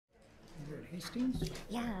Hastings?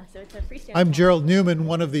 Yeah, so it's a freestyle. I'm Gerald Neuman,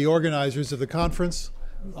 one of the organizers of the conference,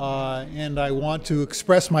 and I want to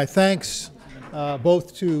express my thanks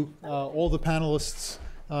both to all the panelists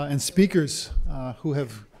and speakers who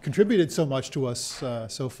have contributed so much to us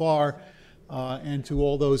so far, and to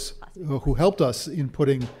all those who helped us in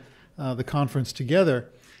putting the conference together.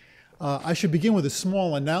 I should begin with a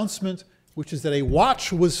small announcement, which is that a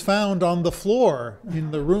watch was found on the floor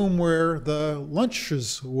in the room where the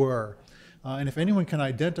lunches were. And if anyone can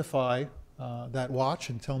identify that watch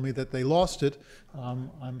and tell me that they lost it,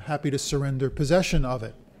 I'm happy to surrender possession of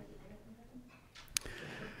it.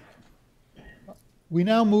 We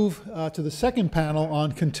now move to the second panel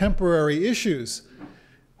on contemporary issues.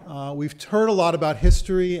 We've heard a lot about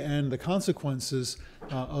history and the consequences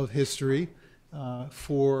of history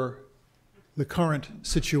for the current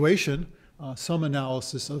situation, some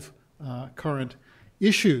analysis of current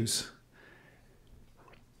issues.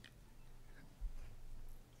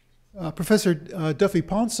 Professor Duffy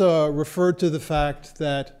Ponsa referred to the fact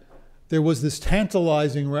that there was this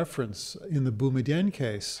tantalizing reference in the Boumediene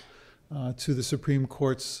case to the Supreme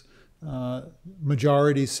Court's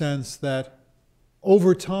majority sense that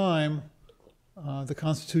over time the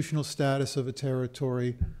constitutional status of a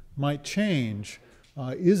territory might change.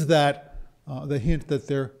 Is that the hint that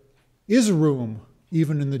there is room,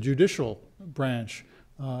 even in the judicial branch,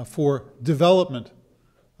 for development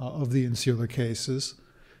of the insular cases?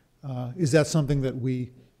 Is that something that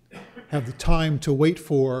we have the time to wait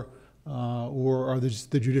for, or are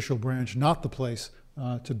the judicial branch not the place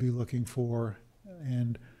to be looking for,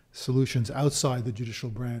 and solutions outside the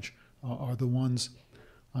judicial branch are the ones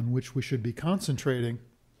on which we should be concentrating?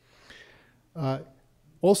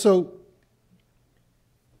 Also,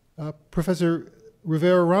 Professor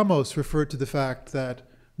Rivera-Ramos referred to the fact that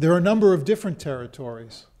there are a number of different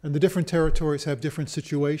territories, and the different territories have different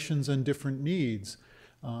situations and different needs.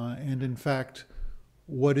 And in fact,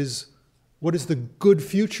 what is the good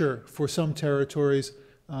future for some territories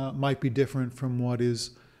might be different from what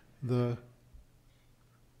is the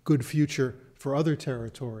good future for other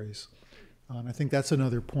territories. And I think that's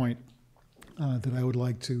another point that I would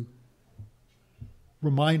like to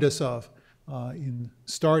remind us of in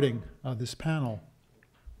starting this panel.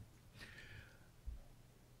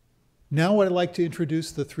 Now I'd like to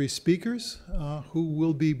introduce the three speakers who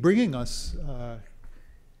will be bringing us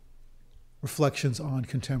reflections on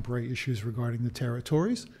contemporary issues regarding the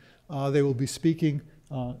territories. They will be speaking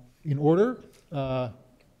in order, from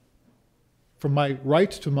my right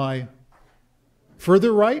to my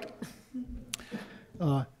further right,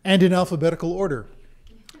 and in alphabetical order.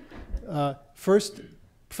 First,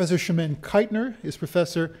 Professor Chimène Keitner is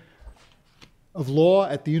professor of law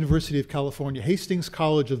at the University of California, Hastings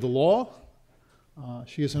College of the Law.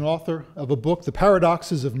 She is an author of a book, The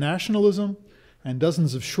Paradoxes of Nationalism, and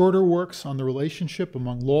dozens of shorter works on the relationship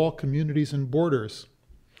among law, communities, and borders.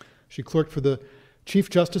 She clerked for the Chief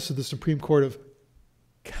Justice of the Supreme Court of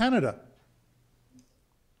Canada.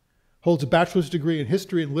 Holds a bachelor's degree in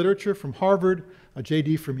history and literature from Harvard, a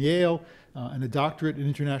JD from Yale, and a doctorate in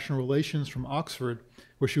international relations from Oxford,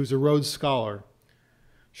 where she was a Rhodes Scholar.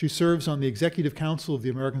 She serves on the Executive Council of the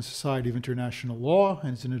American Society of International Law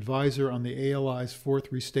and is an advisor on the ALI's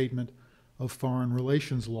Fourth Restatement of Foreign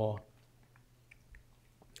Relations Law.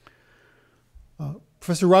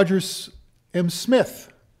 Professor Rogers M.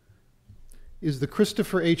 Smith is the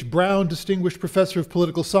Christopher H. Brown Distinguished Professor of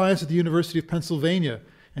Political Science at the University of Pennsylvania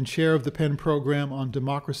and chair of the Penn Program on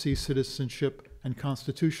Democracy, Citizenship, and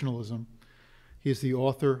Constitutionalism. He is the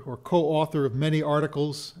author or co-author of many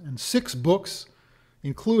articles and 6 books,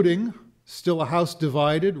 including Still a House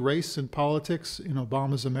Divided, Race and Politics in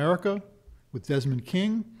Obama's America with Desmond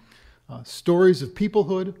King, Stories of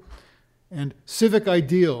Peoplehood, and Civic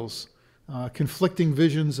Ideals, Conflicting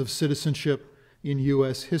Visions of Citizenship in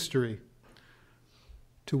U.S. History,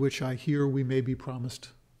 to which I hear we may be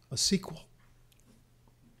promised a sequel.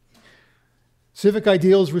 Civic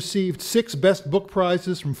Ideals received 6 Best Book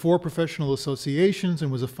Prizes from 4 professional associations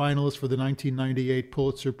and was a finalist for the 1998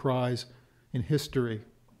 Pulitzer Prize in History.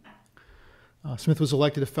 Smith was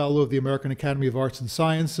elected a Fellow of the American Academy of Arts and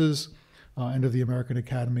Sciences and of the American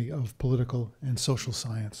Academy of Political and Social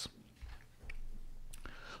Science.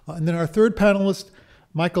 And then our third panelist,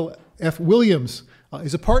 Michael F. Williams,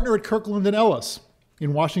 is a partner at Kirkland & Ellis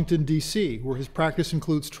in Washington, D.C., where his practice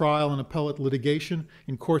includes trial and appellate litigation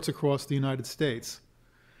in courts across the United States.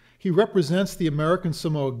 He represents the American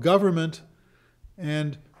Samoa government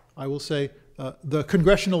and, I will say, the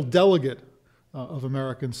congressional delegate of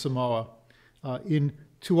American Samoa in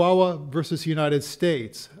Tuawa versus United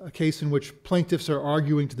States, a case in which plaintiffs are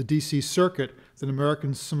arguing to the D.C. Circuit that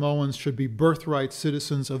American Samoans should be birthright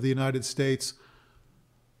citizens of the United States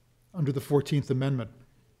under the 14th Amendment.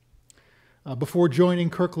 Before joining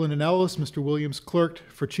Kirkland and Ellis, Mr. Williams clerked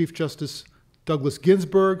for Chief Justice Douglas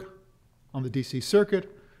Ginsburg on the D.C.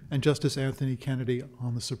 Circuit and Justice Anthony Kennedy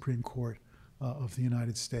on the Supreme Court of the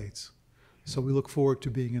United States. So we look forward to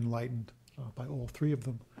being enlightened by all three of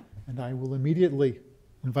them. And I will immediately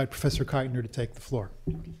invite Professor Keitner to take the floor.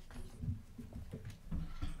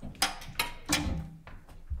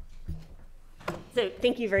 So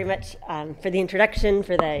thank you very much for the introduction,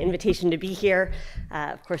 for the invitation to be here.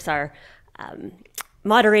 Of course, our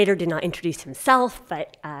moderator did not introduce himself,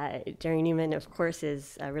 but Jerry Neuman, of course,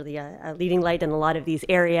 is really a leading light in a lot of these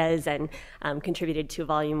areas and contributed to a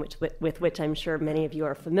volume with which I'm sure many of you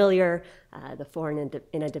are familiar, the Foreign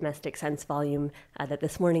in a Domestic Sense volume that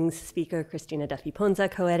this morning's speaker, Christina Duffy-Ponza,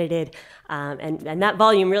 co-edited. And that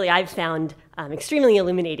volume really I've found extremely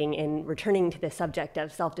illuminating in returning to the subject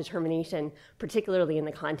of self-determination, particularly in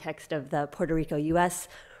the context of the Puerto Rico-U.S.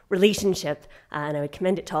 relationship, and I would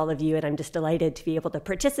commend it to all of you, and I'm just delighted to be able to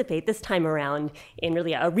participate this time around in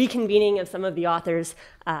really a reconvening of some of the authors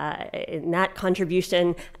in that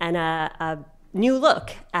contribution and a new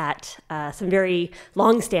look at some very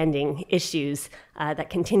long-standing issues that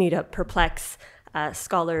continue to perplex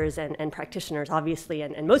scholars and practitioners, obviously,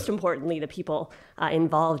 and most importantly, the people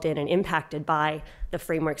involved in and impacted by the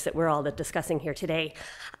frameworks that we're all discussing here today.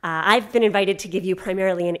 I've been invited to give you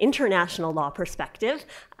primarily an international law perspective.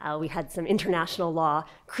 We had some international law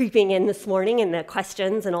creeping in this morning in the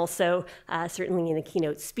questions and also certainly in the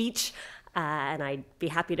keynote speech. And I'd be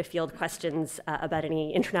happy to field questions about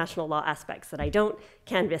any international law aspects that I don't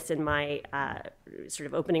canvass in my sort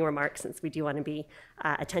of opening remarks, since we do want to be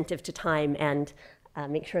attentive to time and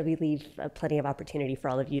make sure we leave plenty of opportunity for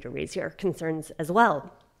all of you to raise your concerns as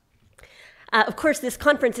well. Of course, this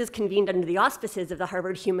conference is convened under the auspices of the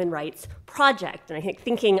Harvard Human Rights Project, and I think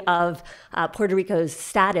thinking of Puerto Rico's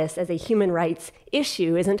status as a human rights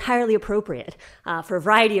issue is entirely appropriate for a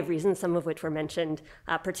variety of reasons, some of which were mentioned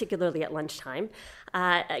particularly at lunchtime.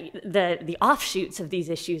 The offshoots of these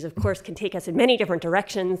issues, of course, can take us in many different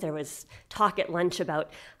directions. There was talk at lunch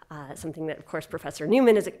about something that, of course, Professor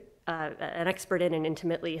Neuman is an expert in and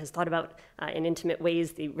intimately has thought about in intimate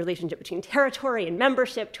ways, the relationship between territory and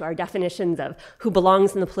membership, to our definitions of who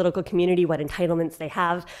belongs in the political community, what entitlements they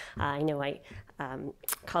have. I know my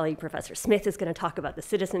colleague Professor Smith is going to talk about the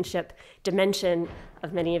citizenship dimension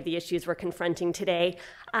of many of the issues we're confronting today.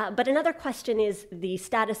 But another question is the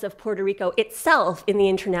status of Puerto Rico itself in the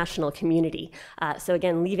international community. So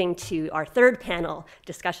again, leaving to our third panel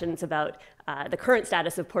discussions about the current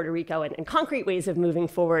status of Puerto Rico and concrete ways of moving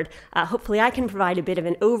forward, hopefully I can provide a bit of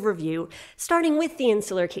an overview, starting with the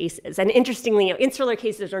insular cases. And interestingly, insular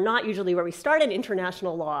cases are not usually where we start in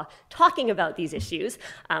international law talking about these issues.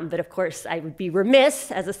 But of course, I would be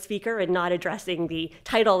remiss as a speaker in not addressing the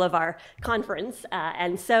title of our conference.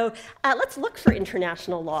 And so let's look for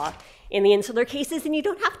international law in the insular cases, and you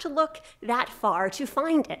don't have to look that far to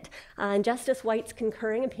find it. Justice White's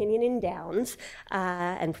concurring opinion in Downs,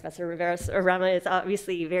 and Professor Rivera-Rama is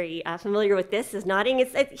obviously very familiar with this, is nodding.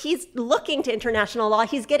 He's looking to international law.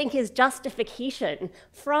 He's getting his justification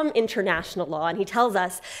from international law, and he tells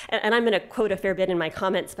us, and I'm going to quote a fair bit in my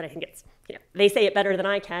comments, but I think it's, they say it better than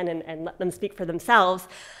I can, and let them speak for themselves.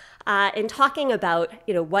 In talking about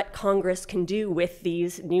what Congress can do with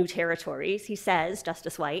these new territories, he says,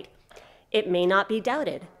 Justice White, "It may not be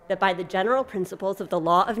doubted that by the general principles of the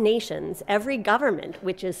law of nations, every government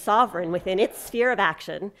which is sovereign within its sphere of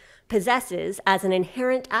action possesses as an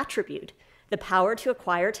inherent attribute the power to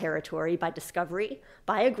acquire territory by discovery,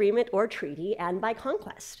 by agreement or treaty, and by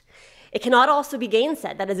conquest. It cannot also be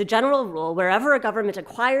gainsaid that as a general rule, wherever a government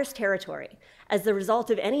acquires territory as the result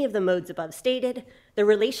of any of the modes above stated, the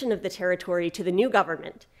relation of the territory to the new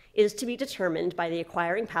government is to be determined by the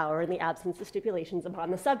acquiring power in the absence of stipulations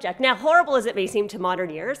upon the subject." Now, horrible as it may seem to modern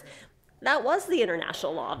ears, that was the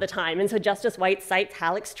international law of the time. And so Justice White cites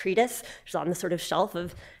Halleck's treatise, which is on the sort of shelf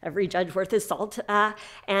of every judge worth his salt,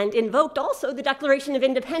 and invoked also the Declaration of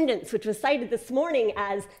Independence, which was cited this morning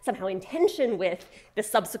as somehow in tension with the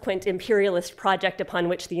subsequent imperialist project upon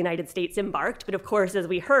which the United States embarked. But of course, as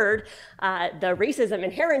we heard, the racism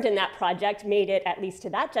inherent in that project made it, at least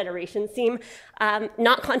to that generation, seem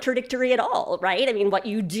not contradictory at all, right? I mean, what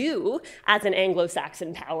you do as an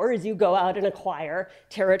Anglo-Saxon power is you go out and acquire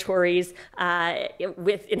territories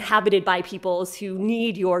inhabited by peoples who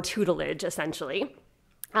need your tutelage, essentially.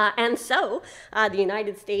 And so the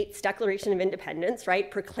United States Declaration of Independence, right,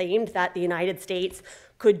 proclaimed that the United States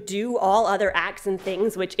could do all other acts and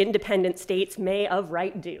things which independent states may of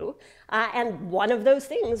right do. And one of those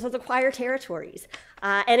things was acquire territories.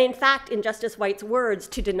 And in fact, in Justice White's words,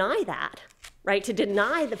 to deny that, right, to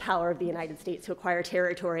deny the power of the United States to acquire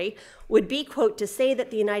territory would be, quote, to say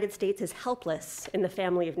that the United States is helpless in the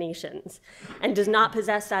family of nations and does not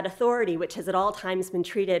possess that authority which has at all times been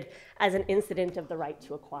treated as an incident of the right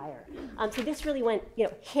to acquire. So this really went,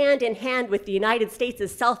 hand in hand with the United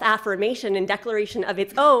States' self-affirmation and declaration of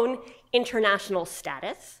its own international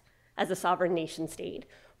status as a sovereign nation state,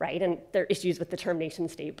 right? And there are issues with the term nation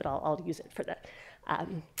state, but I'll use it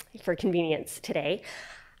for convenience today.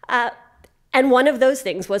 And one of those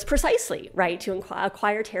things was precisely, right, to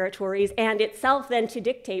acquire territories and itself then to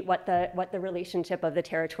dictate what the relationship of the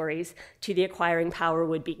territories to the acquiring power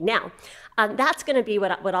would be. Now, that's going to be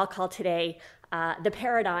what I'll call today the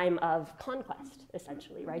paradigm of conquest,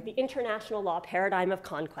 essentially, right? The international law paradigm of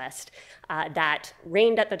conquest that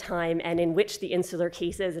reigned at the time and in which the insular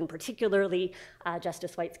cases, and particularly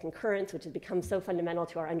Justice White's concurrence, which has become so fundamental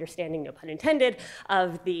to our understanding, no pun intended,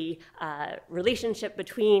 of the relationship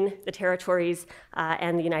between the territories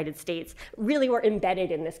and the United States, really were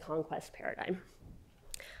embedded in this conquest paradigm.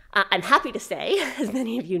 I'm happy to say, as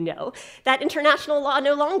many of you know, that international law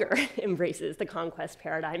no longer embraces the conquest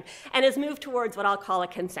paradigm and has moved towards what I'll call a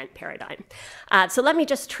consent paradigm. So let me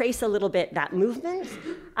just trace a little bit that movement.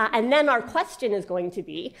 And then our question is going to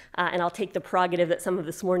be, and I'll take the prerogative that some of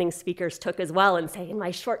this morning's speakers took as well and say, in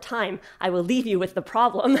my short time, I will leave you with the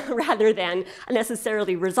problem rather than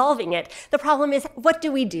necessarily resolving it. The problem is, what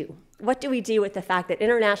do we do? What do we do with the fact that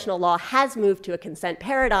international law has moved to a consent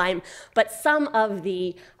paradigm, but some of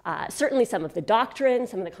the, certainly some of the doctrine,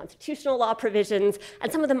 some of the constitutional law provisions,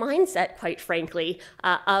 and some of the mindset, quite frankly,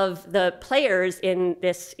 of the players in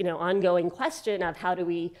this ongoing question of how do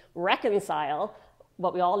we reconcile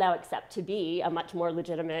what we all now accept to be a much more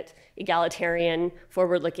legitimate, egalitarian,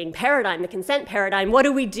 forward-looking paradigm, the consent paradigm. What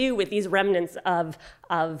do we do with these remnants of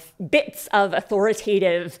bits of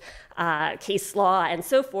authoritative case law and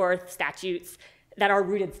so forth, statutes, that are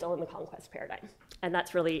rooted still in the conquest paradigm? And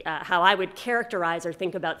that's really how I would characterize or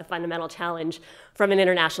think about the fundamental challenge from an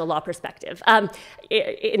international law perspective.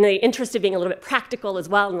 In the interest of being a little bit practical as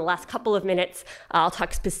well, in the last couple of minutes, I'll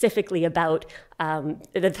talk specifically about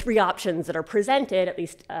the three options that are presented, at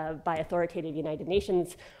least by authoritative United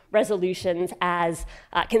Nations resolutions, as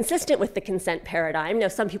consistent with the consent paradigm. Now,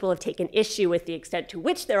 some people have taken issue with the extent to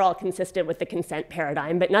which they're all consistent with the consent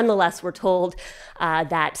paradigm, but nonetheless, we're told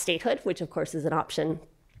that statehood, which of course is an option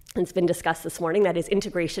it's been discussed this morning, that is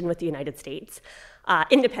integration with the United States,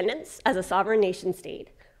 independence as a sovereign nation state,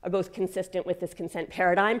 are both consistent with this consent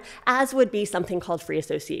paradigm, as would be something called free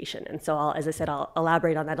association. And so, as I said, I'll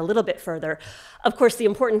elaborate on that a little bit further. Of course, the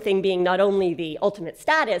important thing being not only the ultimate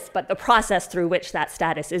status, but the process through which that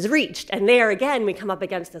status is reached. And there, again, we come up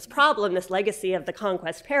against this problem, this legacy of the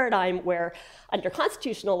conquest paradigm, where under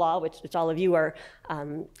constitutional law, which all of you are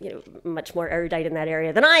much more erudite in that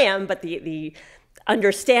area than I am, but the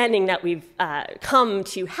understanding that we've come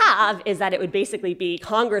to have is that it would basically be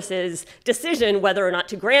Congress's decision whether or not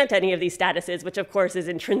to grant any of these statuses, which of course is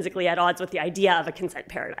intrinsically at odds with the idea of a consent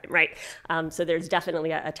paradigm, right? So there's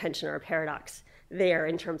definitely a tension or a paradox there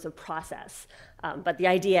in terms of process. But the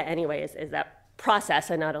idea anyway is that process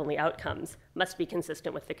and not only outcomes must be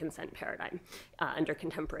consistent with the consent paradigm under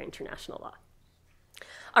contemporary international law.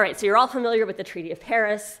 All right, so you're all familiar with the Treaty of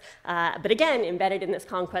Paris, but again, embedded in this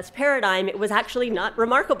conquest paradigm, it was actually not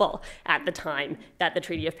remarkable at the time that the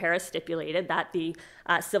Treaty of Paris stipulated that the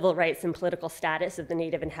civil rights and political status of the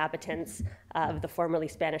native inhabitants of the formerly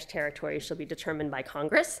Spanish territories shall be determined by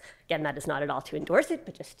Congress. Again, that is not at all to endorse it,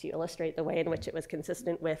 but just to illustrate the way in which it was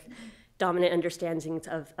consistent with dominant understandings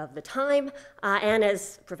of the time. And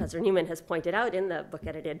as Professor Neuman has pointed out in the book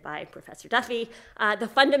edited by Professor Duffy, the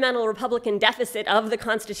fundamental Republican deficit of the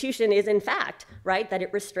Constitution is, in fact, right, that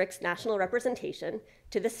it restricts national representation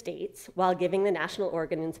to the states while giving the national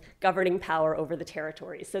organs governing power over the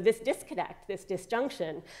territories. So this disconnect, this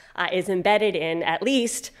disjunction, is embedded in at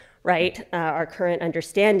least, right, our current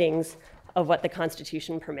understandings of what the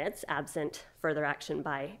Constitution permits, absent further action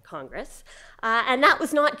by Congress. And that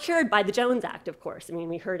was not cured by the Jones Act, of course. I mean,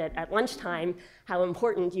 we heard at lunchtime how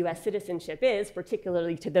important US citizenship is,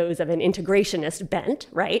 particularly to those of an integrationist bent,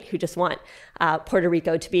 right, who just want Puerto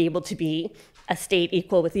Rico to be able to be a state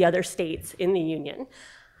equal with the other states in the Union.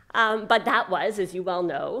 But that was, as you well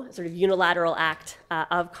know, sort of unilateral act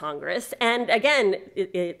of Congress. And again,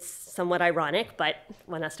 it's somewhat ironic, but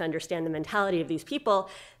one has to understand the mentality of these people,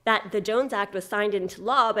 that the Jones Act was signed into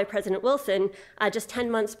law by President Wilson just 10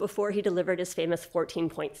 months before he delivered his famous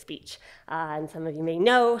 14-point speech. And some of you may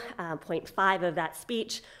know, point 5 of that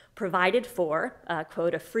speech provided for,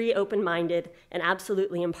 quote, a free, open-minded, and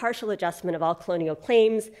absolutely impartial adjustment of all colonial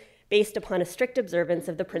claims based upon a strict observance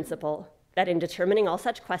of the principle that in determining all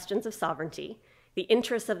such questions of sovereignty, the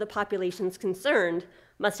interests of the populations concerned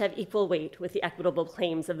must have equal weight with the equitable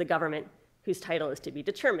claims of the government whose title is to be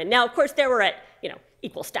determined. Now, of course, there we're at,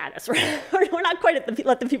 equal status. We're not quite at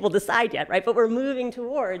let the people decide yet, right? But we're moving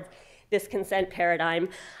towards this consent paradigm,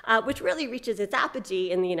 which really reaches its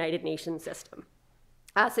apogee in the United Nations system.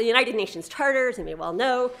 So the United Nations Charter, as you may well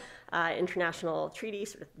know, international treaty,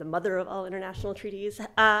 sort of the mother of all international treaties.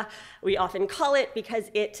 We often call it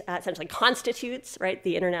because it essentially constitutes, right,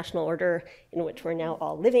 the international order in which we're now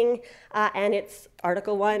all living. And its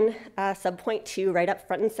Article 1, subpoint 2, right up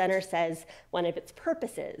front and center says one of its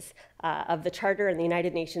purposes of the Charter and the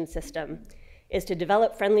United Nations system is to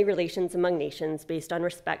develop friendly relations among nations based on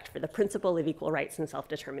respect for the principle of equal rights and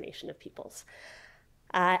self-determination of peoples.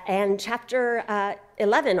 And Chapter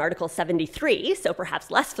 11, Article 73, so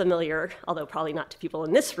perhaps less familiar, although probably not to people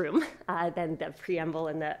in this room, than the preamble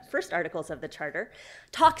and the first articles of the Charter,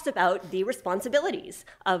 talks about the responsibilities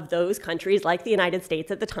of those countries like the United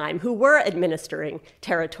States at the time who were administering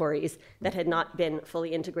territories that had not been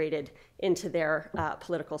fully integrated into their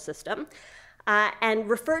political system, and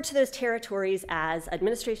referred to those territories as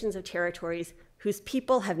administrations of territories whose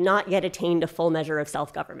people have not yet attained a full measure of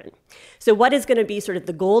self-government. So what is going to be sort of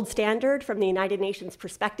the gold standard from the United Nations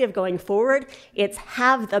perspective going forward? It's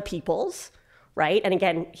have the peoples, right? And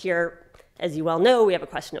again, here, as you well know, we have a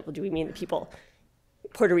question of, well, do we mean the people,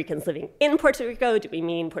 Puerto Ricans living in Puerto Rico? Do we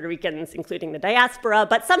mean Puerto Ricans including the diaspora?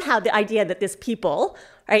 But somehow the idea that this people,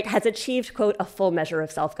 right, has achieved, quote, a full measure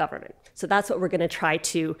of self-government. So that's what we're going to try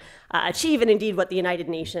to achieve, and indeed what the United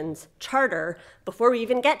Nations Charter, before we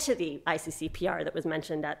even get to the ICCPR that was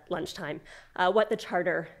mentioned at lunchtime, what the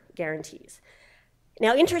Charter guarantees.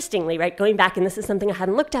 Now, interestingly, right, going back, and this is something I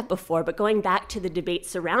hadn't looked at before, but going back to the debate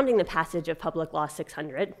surrounding the passage of Public Law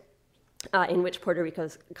 600, in which Puerto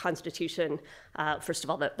Rico's constitution, first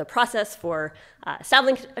of all, the process for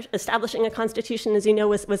establishing a constitution, as you know,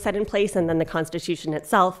 was set in place, and then the constitution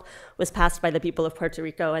itself was passed by the people of Puerto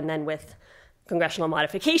Rico, and then with congressional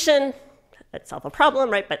modification, itself a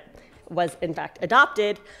problem, right, but was in fact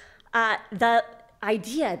adopted. The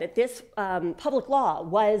idea that this public law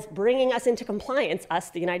was bringing us into compliance,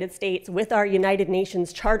 us, the United States, with our United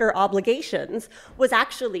Nations Charter obligations was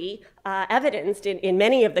actually evidenced in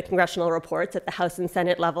many of the congressional reports at the House and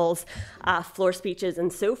Senate levels, floor speeches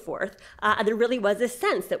and so forth. There really was a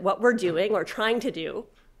sense that what we're doing or trying to do,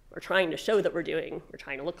 or trying to show that we're doing, we're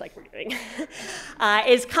trying to look like we're doing,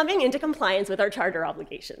 is coming into compliance with our charter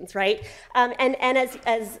obligations, right? And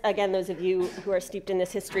as again, those of you who are steeped in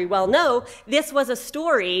this history well know, this was a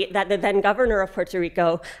story that the then governor of Puerto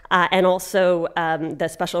Rico and also the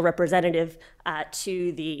special representative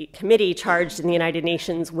to the committee charged in the United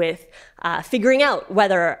Nations with figuring out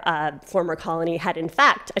whether a former colony had in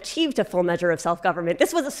fact achieved a full measure of self-government.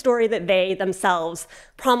 This was a story that they themselves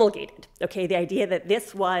promulgated, okay? The idea that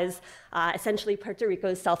this was essentially Puerto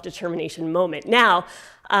Rico's self-determination moment. Now,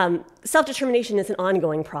 self-determination is an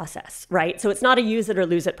ongoing process, right? So it's not a use it or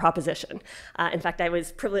lose it proposition. In fact, I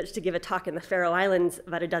was privileged to give a talk in the Faroe Islands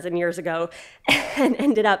about a dozen years ago and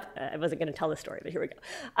ended up, I wasn't going to tell the story, but here we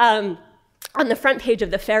go. On the front page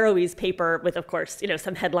of the Faroese paper with, of course,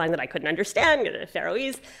 some headline that I couldn't understand,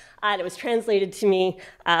 Faroese, and it was translated to me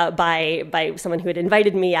by someone who had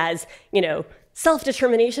invited me as,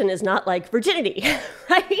 self-determination is not like virginity,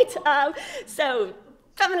 right? So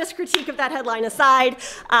feminist critique of that headline aside,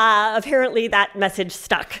 apparently that message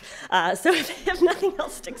stuck. So if nothing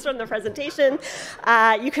else sticks from the presentation,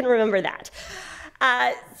 you can remember that.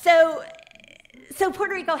 So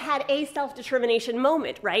Puerto Rico had a self-determination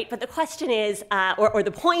moment, right? But the question is, or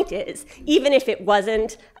the point is, even if it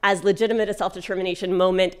wasn't as legitimate a self-determination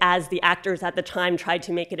moment as the actors at the time tried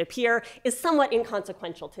to make it appear, is somewhat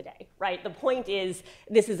inconsequential today, right? The point is,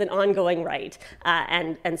 this is an ongoing right,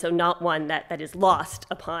 and so not one that is lost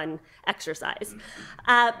upon exercise.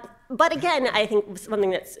 But again, I think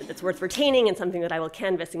something that's worth retaining and something that I will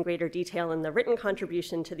canvass in greater detail in the written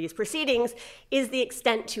contribution to these proceedings is the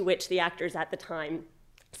extent to which the actors at the time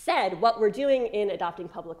said what we're doing in adopting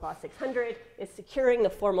Public Law 600 is securing the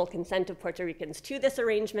formal consent of Puerto Ricans to this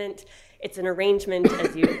arrangement. It's an arrangement,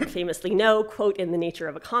 as you famously know, quote, in the nature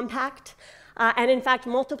of a compact. And in fact,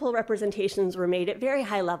 multiple representations were made at very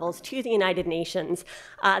high levels to the United Nations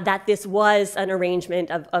that this was an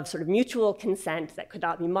arrangement of sort of mutual consent that could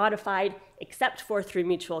not be modified except for through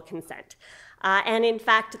mutual consent. And in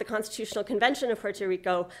fact, the Constitutional Convention of Puerto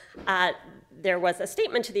Rico, there was a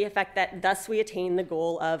statement to the effect that thus we attain the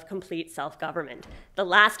goal of complete self-government, the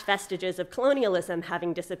last vestiges of colonialism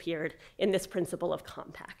having disappeared in this principle of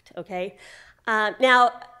compact, okay?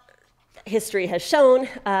 Now, history has shown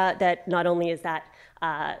that not only is that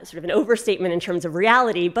sort of an overstatement in terms of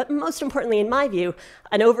reality, but most importantly, in my view,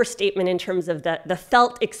 an overstatement in terms of the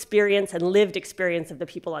felt experience and lived experience of the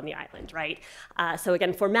people on the island, right? So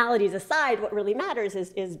again, formalities aside, what really matters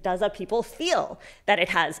is does a people feel that it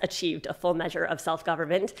has achieved a full measure of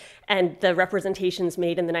self-government? And the representations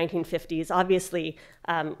made in the 1950s, obviously,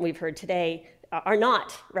 we've heard today, are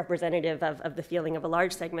not representative of the feeling of a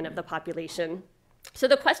large segment of the population. So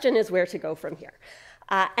the question is where to go from here.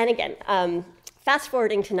 And again, fast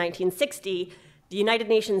forwarding to 1960, the United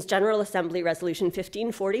Nations General Assembly Resolution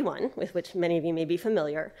 1541, with which many of you may be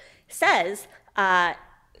familiar, says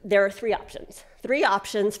there are three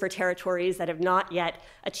options for territories that have not yet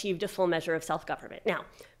achieved a full measure of self-government. Now,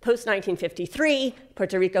 post-1953,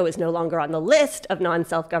 Puerto Rico is no longer on the list of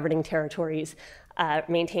non-self-governing territories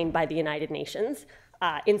maintained by the United Nations.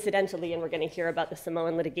 Incidentally, and we're going to hear about the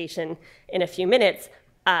Samoan litigation in a few minutes,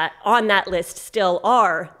 on that list still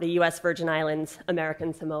are the US Virgin Islands,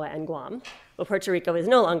 American Samoa, and Guam. But Puerto Rico is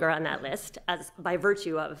no longer on that list as by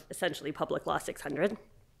virtue of essentially Public Law 600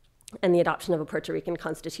 and the adoption of a Puerto Rican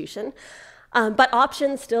constitution. But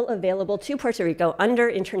options still available to Puerto Rico under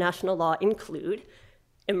international law include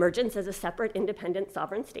emergence as a separate independent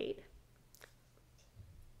sovereign state,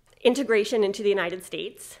 integration into the United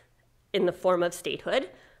States in the form of statehood,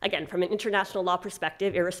 again, from an international law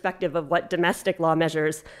perspective, irrespective of what domestic law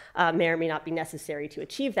measures may or may not be necessary to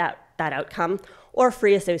achieve that outcome, or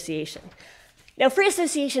free association. Now, free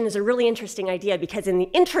association is a really interesting idea because in the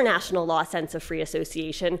international law sense of free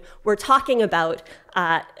association, we're talking about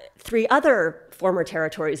three other former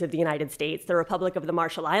territories of the United States, the Republic of the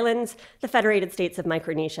Marshall Islands, the Federated States of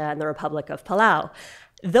Micronesia, and the Republic of Palau.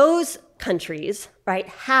 Those countries, right,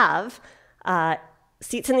 have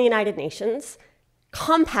seats in the United Nations,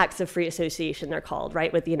 compacts of free association, they're called,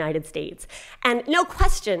 right, with the United States. And no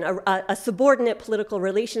question, a subordinate political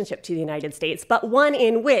relationship to the United States, but one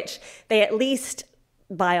in which they at least,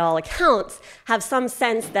 by all accounts, have some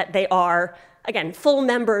sense that they are, again, full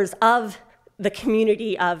members of the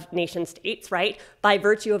community of nation states, right, by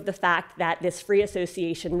virtue of the fact that this free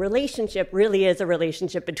association relationship really is a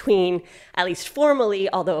relationship between, at least formally,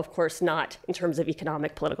 although of course not in terms of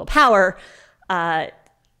economic political power,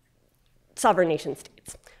 sovereign nation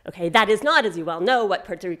states. Okay, that is not, as you well know, what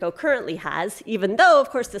Puerto Rico currently has, even though, of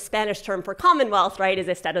course, the Spanish term for commonwealth, right, is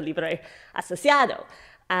Estado Libre Asociado.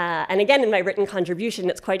 And again, in my written contribution,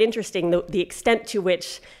 it's quite interesting the extent to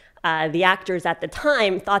which the actors at the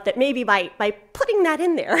time thought that maybe by putting that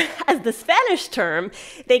in there as the Spanish term,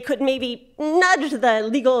 they could maybe nudge the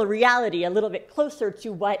legal reality a little bit closer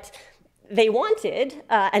to what they wanted,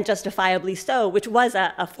 and justifiably so, which was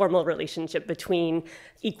a formal relationship between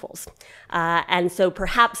equals. And so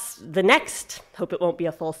perhaps the next, hope it won't be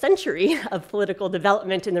a full century, of political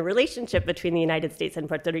development in the relationship between the United States and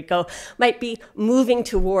Puerto Rico might be moving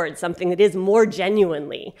towards something that is more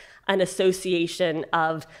genuinely an association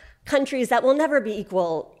of countries that will never be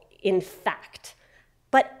equal in fact.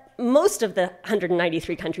 But most of the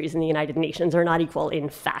 193 countries in the United Nations are not equal in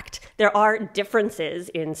fact. There are differences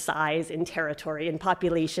in size, in territory, in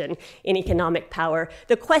population, in economic power.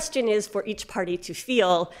 The question is for each party to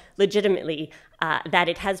feel legitimately that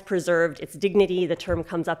it has preserved its dignity. The term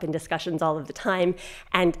comes up in discussions all of the time,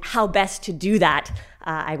 and how best to do that.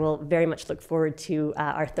 I will very much look forward to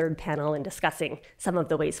our third panel in discussing some of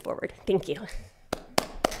the ways forward. Thank you.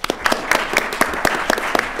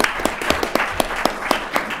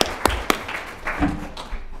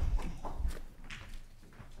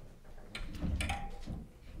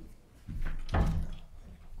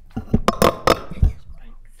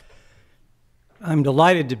 I'm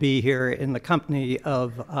delighted to be here in the company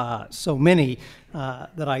of so many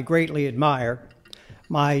that I greatly admire.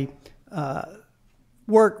 My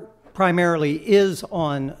work primarily is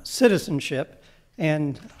on citizenship,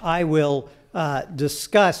 and I will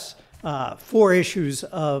discuss 4 issues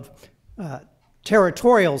of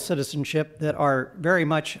territorial citizenship that are very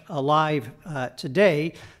much alive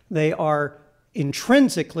today. They are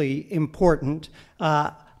intrinsically important,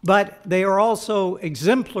 but they are also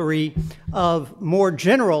exemplary of more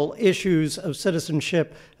general issues of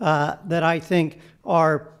citizenship that I think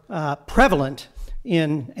are prevalent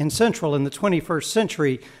and central in the 21st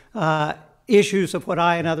century. issues of what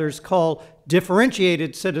I and others call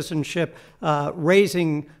differentiated citizenship,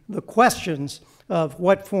 raising the questions of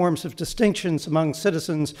what forms of distinctions among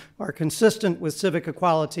citizens are consistent with civic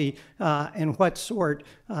equality and what sort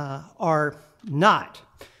are not.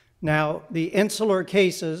 Now, the insular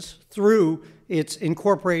cases, through its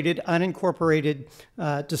incorporated, unincorporated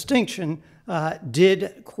distinction,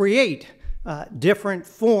 did create different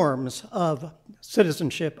forms of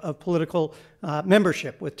citizenship, of political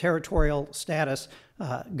membership with territorial status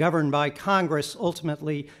governed by Congress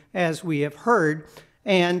ultimately, as we have heard.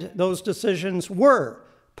 And those decisions were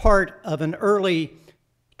part of an early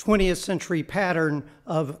 20th century pattern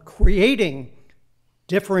of creating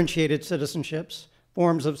differentiated citizenships,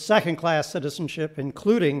 forms of second-class citizenship,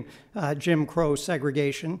 including Jim Crow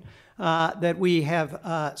segregation, that we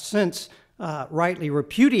have since rightly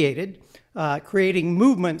repudiated, creating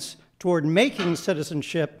movements toward making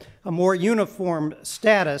citizenship a more uniform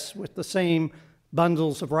status with the same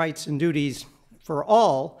bundles of rights and duties for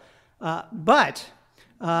all. But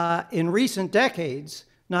in recent decades,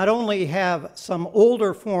 not only have some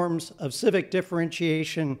older forms of civic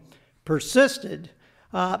differentiation persisted,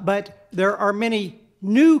 but there are many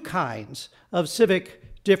new kinds of civic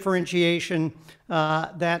differentiation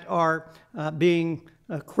that are being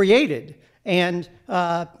created. And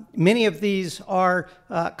many of these are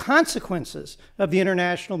consequences of the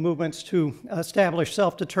international movements to establish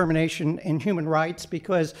self-determination and human rights,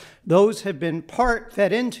 because those have been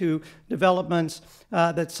fed into developments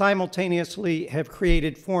that simultaneously have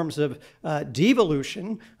created forms of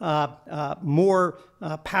devolution, more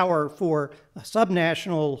power for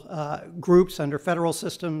subnational groups under federal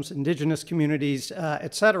systems, indigenous communities,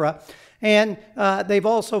 et cetera. And they've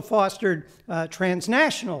also fostered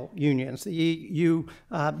transnational unions, the EU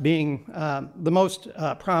being the most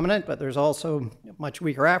prominent, but there's also a much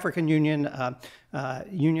weaker African Union,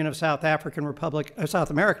 Union of South American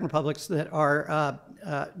republics that are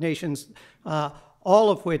nations, all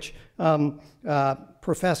of which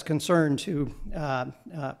profess concern to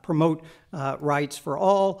promote rights for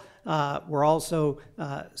all. We're also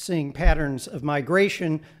seeing patterns of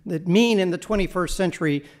migration that mean in the 21st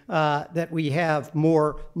century that we have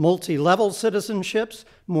more multi-level citizenships,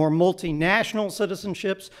 more multinational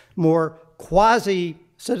citizenships, more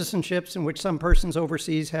quasi-citizenships in which some persons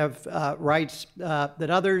overseas have rights that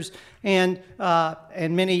others, and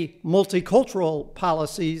many multicultural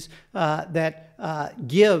policies that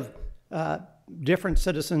give different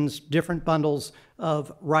citizens different bundles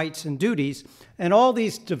of rights and duties. And all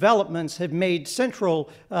these developments have made central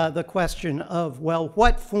the question of, well,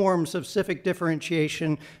 what forms of civic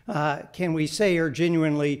differentiation can we say are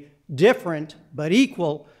genuinely different but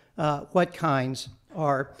equal? What kinds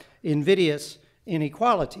are invidious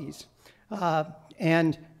inequalities?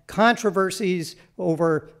 And controversies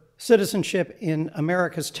over citizenship in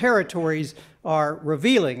America's territories are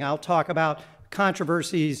revealing. I'll talk about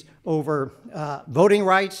controversies over voting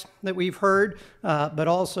rights that we've heard, but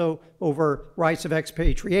also over rights of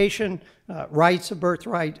expatriation, rights of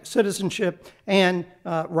birthright citizenship, and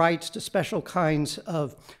rights to special kinds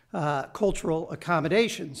of cultural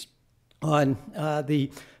accommodations. On the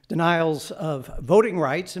denials of voting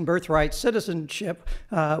rights and birthright citizenship,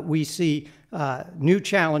 we see new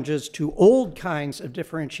challenges to old kinds of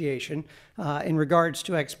differentiation. In regards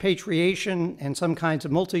to expatriation and some kinds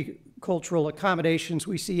of multicultural accommodations,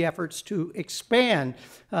 we see efforts to expand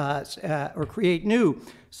or create new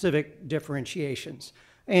civic differentiations.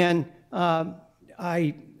 And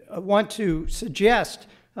I want to suggest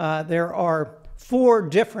there are 4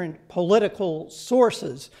 different political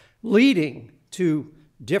sources leading to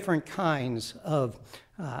different kinds of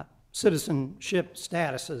citizenship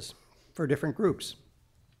statuses for different groups.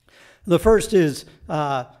 The first is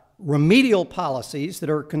remedial policies that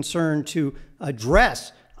are concerned to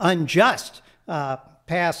address unjust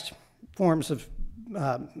past forms of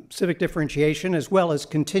civic differentiation, as well as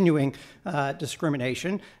continuing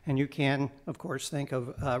discrimination. And you can, of course, think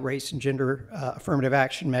of race and gender affirmative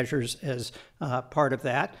action measures as part of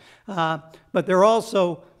that. But there are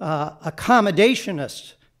also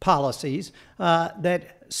accommodationist policies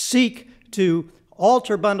that seek to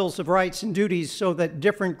alter bundles of rights and duties so that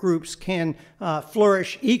different groups can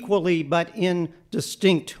flourish equally but in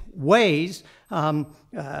distinct ways.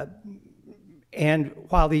 And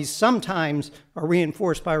while these sometimes are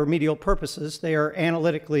reinforced by remedial purposes, they are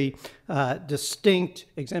analytically distinct.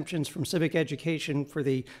 Exemptions from civic education for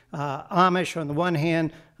the Amish on the one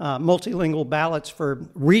hand, multilingual ballots for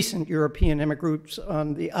recent European immigrants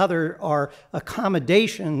on the other are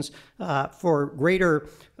accommodations for greater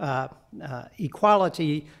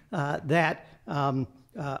equality that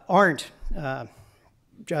aren't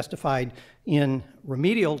justified in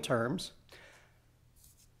remedial terms.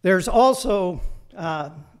 There's also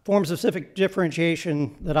forms of civic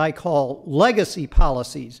differentiation that I call legacy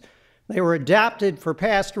policies. They were adapted for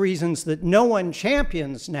past reasons that no one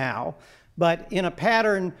champions now, but in a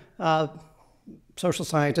pattern social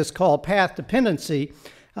scientists call path dependency,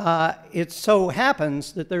 it so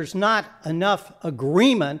happens that there's not enough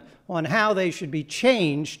agreement on how they should be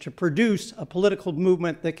changed to produce a political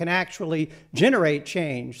movement that can actually generate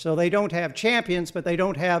change. So they don't have champions, but they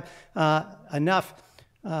don't have enough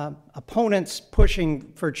opponents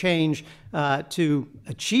pushing for change to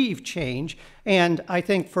achieve change. And I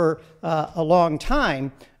think for a long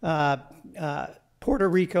time, Puerto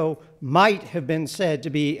Rico might have been said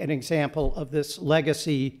to be an example of this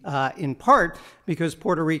legacy in part because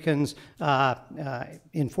Puerto Ricans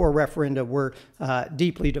in 4 referenda were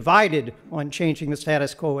deeply divided on changing the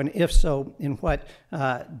status quo, and if so, in what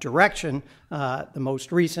direction. The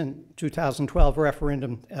most recent 2012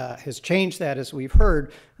 referendum has changed that, as we've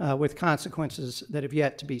heard, with consequences that have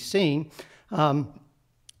yet to be seen. And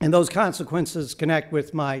those consequences connect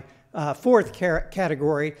with my 4th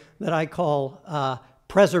category that I call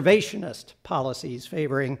preservationist policies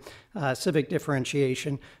favoring civic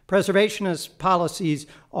differentiation. Preservationist policies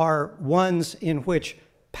are ones in which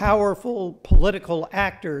powerful political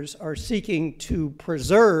actors are seeking to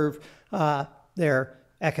preserve their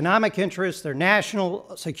economic interests, their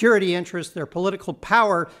national security interests, their political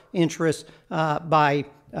power interests by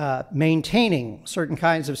maintaining certain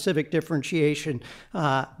kinds of civic differentiation.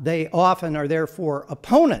 They often are therefore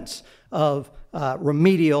opponents of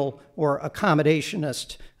remedial or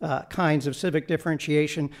accommodationist kinds of civic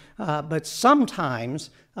differentiation, but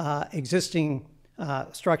sometimes existing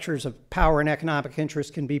structures of power and economic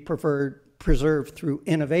interest can be preserved through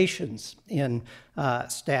innovations in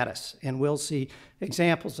status, and we'll see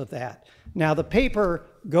examples of that. Now, the paper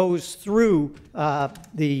goes through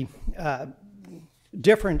the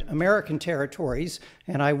different American territories,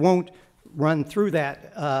 and I won't run through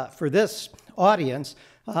that for this audience.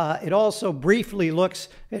 It also briefly looks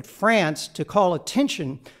at France to call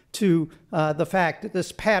attention to the fact that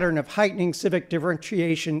this pattern of heightening civic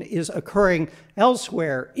differentiation is occurring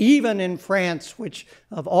elsewhere, even in France, which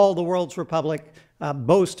of all the world's republic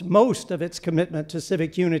boast most of its commitment to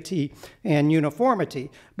civic unity and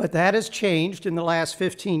uniformity. But that has changed in the last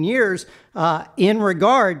 15 years in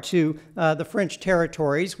regard to the French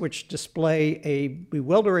territories, which display a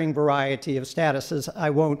bewildering variety of statuses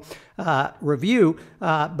I won't review,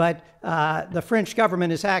 but the French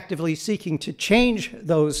government is actively seeking to change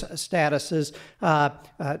those statuses,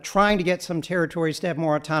 trying to get some territories to have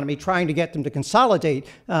more autonomy, trying to get them to consolidate,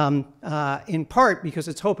 in part because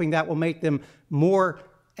it's hoping that will make them more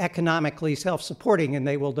economically self-supporting and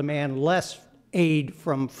they will demand less aid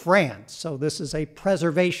from France. So this is a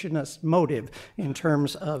preservationist motive in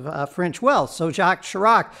terms of French wealth. So Jacques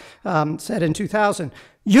Chirac said in 2000,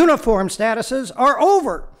 uniform statuses are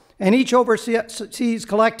over, and each overseas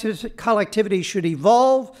collectivity should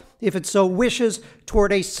evolve, if it so wishes,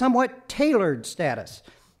 toward a somewhat tailored status.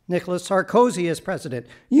 Nicolas Sarkozy as president.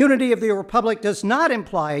 Unity of the Republic does not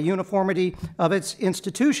imply a uniformity of its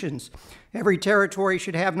institutions. Every territory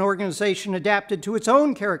should have an organization adapted to its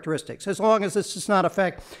own characteristics, as long as this does not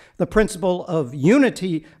affect the principle of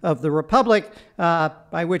unity of the Republic,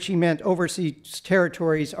 by which he meant overseas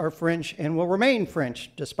territories are French and will remain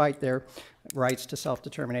French, despite their rights to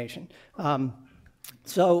self-determination.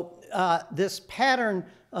 So this pattern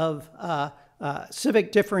of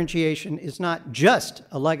civic differentiation is not just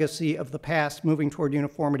a legacy of the past moving toward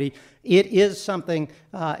uniformity. It is something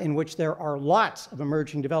in which there are lots of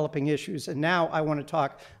emerging developing issues. And now I want to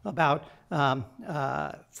talk about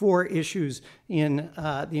 4 issues in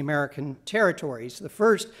the American territories. The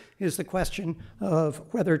first is the question of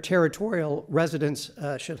whether territorial residents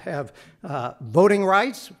should have voting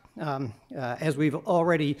rights. As we've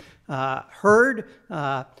already heard,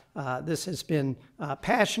 this has been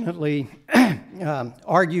passionately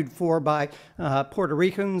argued for by Puerto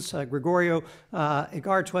Ricans. Gregorio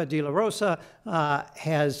Igartua de la Rosa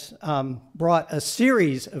has brought a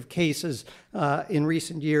series of cases in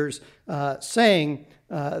recent years saying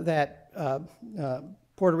that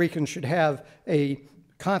Puerto Ricans should have a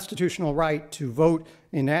constitutional right to vote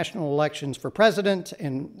in national elections for president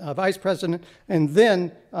and vice president, and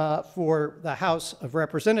then for the House of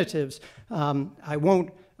Representatives. I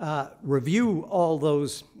won't review all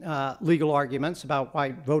those legal arguments about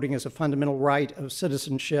why voting is a fundamental right of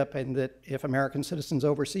citizenship and that if American citizens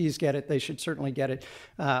overseas get it, they should certainly get it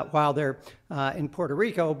while they're in Puerto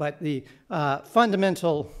Rico. But the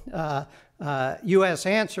fundamental U.S.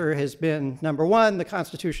 answer has been, number one, the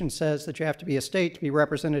Constitution says that you have to be a state to be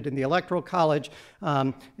represented in the Electoral College,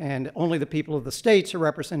 and only the people of the states are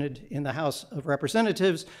represented in the House of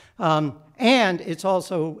Representatives. And it's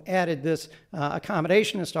also added this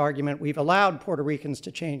accommodationist argument. We've allowed Puerto Ricans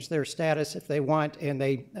to change their status if they want, and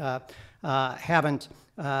they haven't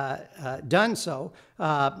done so.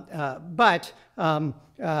 But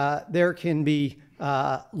there can be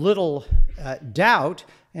little doubt,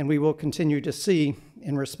 and we will continue to see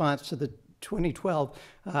in response to the 2012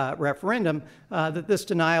 referendum, that this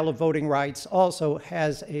denial of voting rights also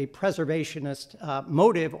has a preservationist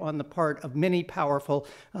motive on the part of many powerful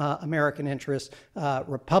American interests.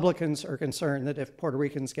 Republicans are concerned that if Puerto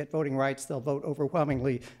Ricans get voting rights, they'll vote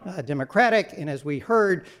overwhelmingly Democratic. And as we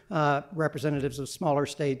heard, representatives of smaller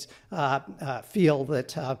states feel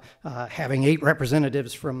that having 8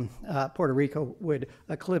 representatives from Puerto Rico would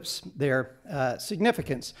eclipse their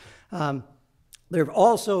significance. There have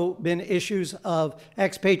also been issues of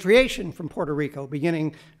expatriation from Puerto Rico,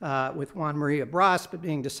 beginning with Juan Maria Bras, but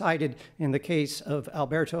being decided in the case of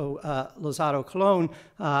Alberto Lozado Colón,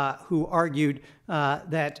 who argued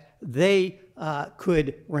that they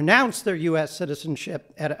could renounce their U.S.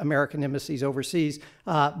 citizenship at American embassies overseas,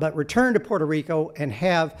 but return to Puerto Rico and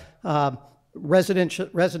have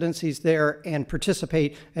residencies there and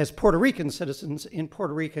participate as Puerto Rican citizens in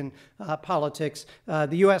Puerto Rican politics.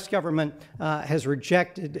 The U.S. government has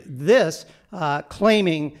rejected this,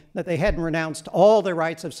 claiming that they hadn't renounced all their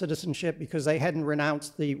rights of citizenship because they hadn't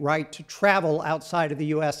renounced the right to travel outside of the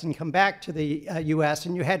U.S. and come back to the U.S.,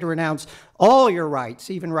 and you had to renounce all your rights,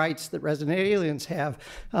 even rights that resident aliens have,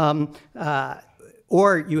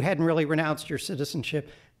 or you hadn't really renounced your citizenship.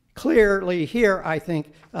 Clearly here, I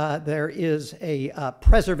think there is a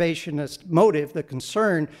preservationist motive, the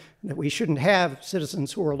concern that we shouldn't have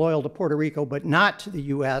citizens who are loyal to Puerto Rico but not to the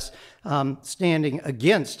U.S. Standing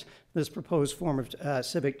against this proposed form of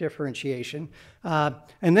civic differentiation. And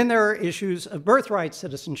then there are issues of birthright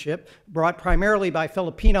citizenship brought primarily by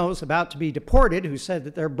Filipinos about to be deported who said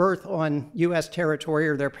that their birth on U.S. territory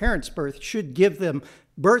or their parents' birth should give them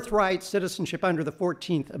birthright citizenship under the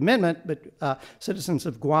 14th Amendment, but citizens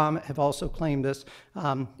of Guam have also claimed this,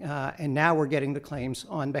 and now we're getting the claims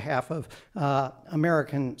on behalf of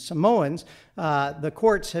American Samoans. The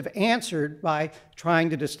courts have answered by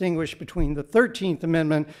trying to distinguish between the 13th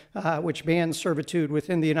Amendment, which bans servitude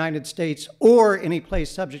within the United States or any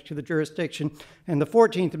place subject to the jurisdiction, and the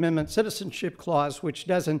 14th Amendment Citizenship Clause, which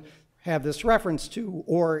doesn't have this reference to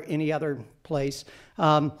or any other place.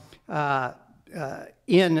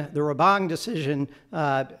 In the Rabang decision,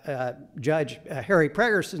 Judge Harry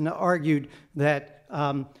Pregerson argued that,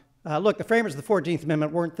 look, the framers of the 14th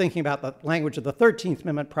Amendment weren't thinking about the language of the 13th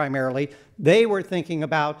Amendment primarily. They were thinking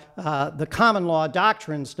about the common law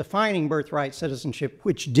doctrines defining birthright citizenship,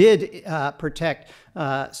 which did protect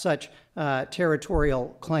such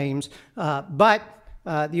territorial claims. But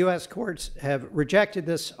the U.S. courts have rejected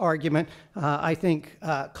this argument, I think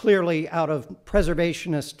clearly out of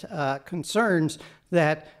preservationist concerns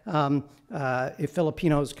that if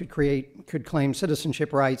Filipinos could claim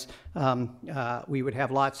citizenship rights, we would have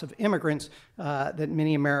lots of immigrants that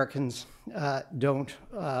many Americans don't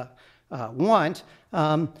want.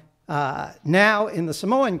 Now, in the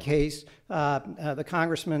Samoan case, the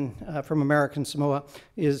congressman from American Samoa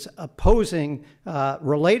is opposing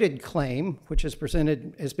related claim, which is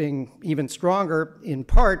presented as being even stronger in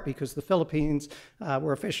part because the Philippines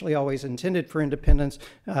were officially always intended for independence,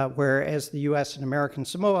 whereas the U.S. and American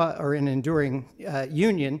Samoa are in enduring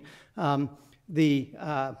union. The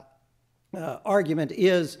argument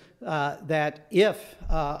is that if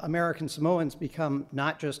American Samoans become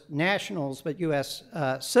not just nationals but U.S.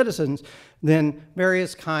 Citizens, then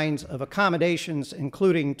various kinds of accommodations,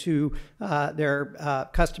 including to their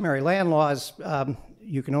customary land laws,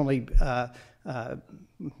 you can only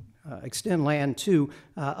extend land to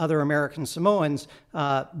other American Samoans,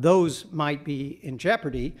 those might be in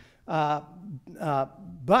jeopardy. But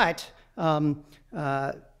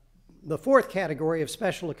the fourth category of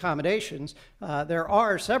special accommodations, there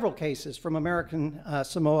are several cases from American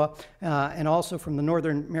Samoa and also from the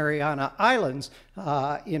Northern Mariana Islands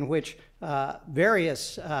in which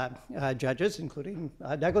various judges, including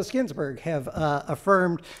Douglas Ginsburg, have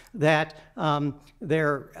affirmed that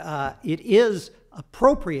it is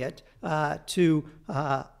appropriate to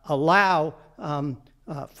allow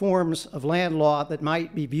forms of land law that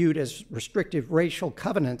might be viewed as restrictive racial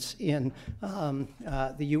covenants in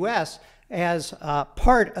the U.S. as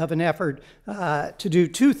part of an effort to do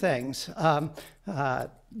two things.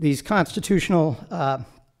 These constitutional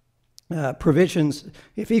provisions,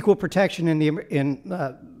 if equal protection in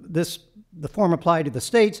this the form applied to the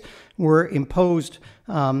states were imposed.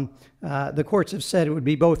 The courts have said it would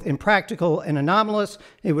be both impractical and anomalous.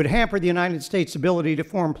 It would hamper the United States' ability to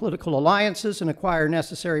form political alliances and acquire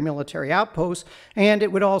necessary military outposts, and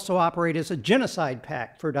it would also operate as a genocide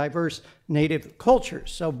pact for diverse native cultures.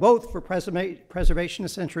 So both for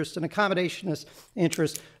preservationist interests and accommodationist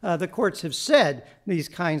interests, the courts have said these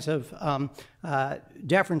kinds of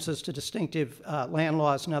deferences to distinctive land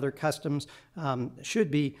laws and other customs should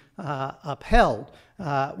be upheld.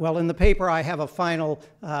 Well, in the paper, I have a final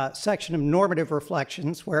section of normative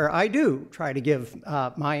reflections where I do try to give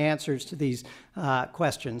my answers to these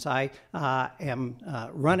questions. I am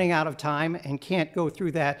running out of time and can't go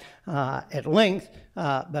through that at length,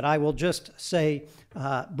 but I will just say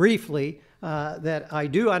briefly that I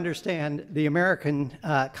do understand the American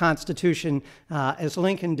Constitution as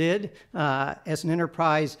Lincoln did, as an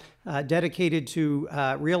enterprise dedicated to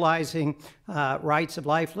realizing rights of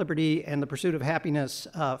life, liberty, and the pursuit of happiness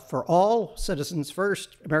for all citizens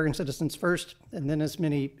first, American citizens first, and then as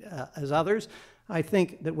many as others. I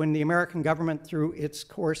think that when the American government, through its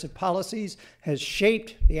coercive policies, has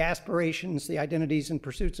shaped the aspirations, the identities, and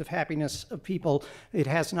pursuits of happiness of people, it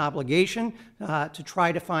has an obligation to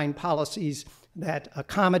try to find policies that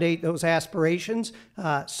accommodate those aspirations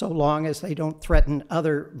so long as they don't threaten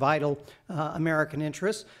other vital American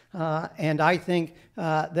interests. And I think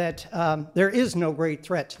that there is no great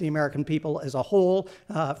threat to the American people as a whole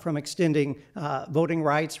from extending voting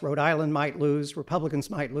rights. Rhode Island might lose, Republicans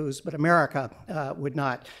might lose, but America would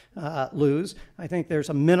not lose. I think there's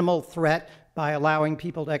a minimal threat by allowing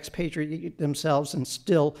people to expatriate themselves and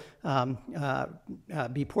still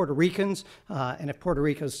be Puerto Ricans. And if Puerto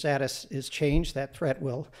Rico's status is changed, that threat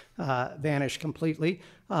will vanish completely.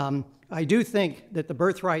 I do think that the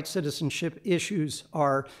birthright citizenship issues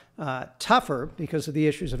are tougher because of the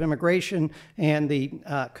issues of immigration and the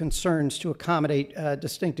concerns to accommodate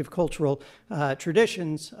distinctive cultural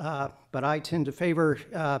traditions, but I tend to favor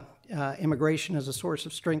immigration as a source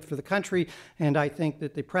of strength for the country, and I think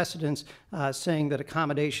that the precedents saying that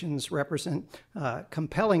accommodations represent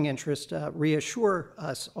compelling interest reassure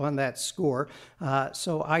us on that score.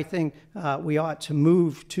 So I think we ought to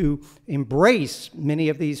move to embrace many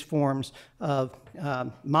of these forms of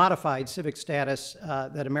modified civic status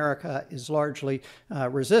that America is largely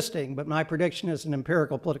resisting. But my prediction as an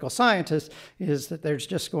empirical political scientist is that there's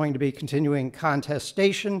just going to be continuing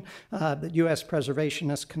contestation, that U.S.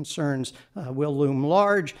 preservationist concerns will loom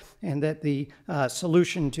large, and that the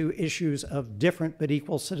solution to issues of different but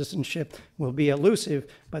equal citizenship will be elusive,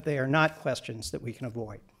 but they are not questions that we can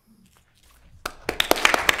avoid.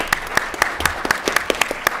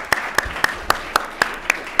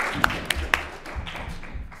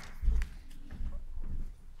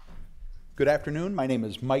 Good afternoon. My name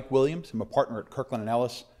is Mike Williams. I'm a partner at Kirkland &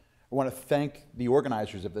 Ellis. I want to thank the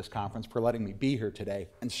organizers of this conference for letting me be here today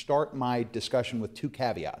and start my discussion with two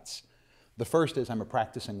caveats. The first is I'm a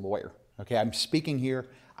practicing lawyer. Okay, I'm speaking here.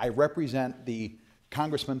 I represent the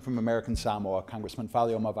congressman from American Samoa, Congressman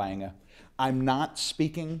Falio Mavaenga. I'm not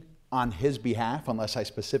speaking on his behalf unless I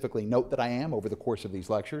specifically note that I am over the course of these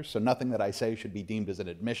lectures, so nothing that I say should be deemed as an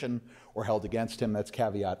admission or held against him. That's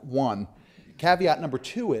caveat one. Caveat number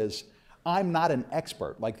two is I'm not an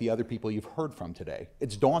expert like the other people you've heard from today.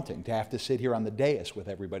 It's daunting to have to sit here on the dais with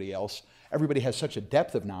everybody else. Everybody has such a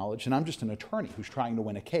depth of knowledge, and I'm just an attorney who's trying to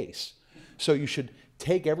win a case. So you should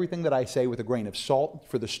take everything that I say with a grain of salt.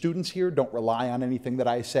 For the students here, don't rely on anything that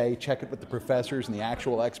I say. Check it with the professors and the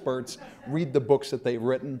actual experts. Read the books that they've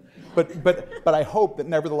written. But I hope that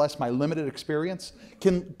nevertheless my limited experience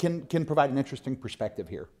can provide an interesting perspective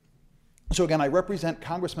here. So again, I represent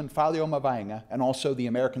Congressman Falio Mavaenga and also the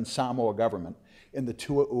American Samoa government in the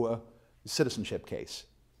Tua'ua citizenship case.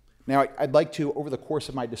 Now, I'd like to, over the course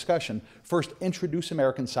of my discussion, first introduce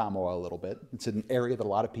American Samoa a little bit. It's an area that a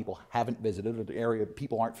lot of people haven't visited, or an area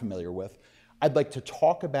people aren't familiar with. I'd like to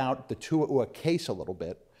talk about the Tua'ua case a little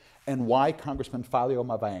bit and why Congressman Falio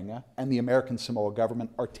Mavaenga and the American Samoa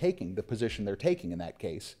government are taking the position they're taking in that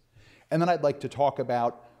case. And then I'd like to talk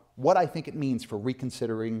about what I think it means for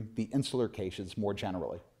reconsidering the insular cases more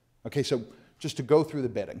generally. Okay, so just to go through the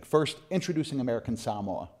bidding. First, introducing American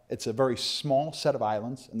Samoa. It's a very small set of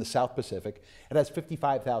islands in the South Pacific. It has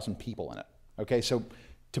 55,000 people in it. Okay, so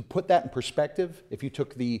to put that in perspective, if you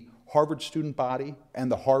took the Harvard student body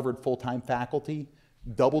and the Harvard full-time faculty,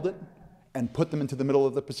 doubled it, and put them into the middle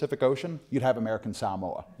of the Pacific Ocean, you'd have American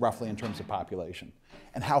Samoa, roughly in terms of population.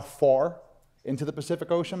 And how far into the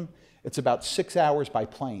Pacific Ocean? It's about 6 hours by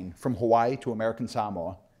plane from Hawaii to American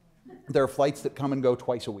Samoa. There are flights that come and go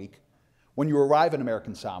twice a week. When you arrive in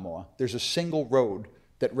American Samoa, there's a single road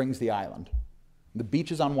that rings the island. The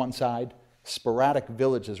beach is on one side, Sporadic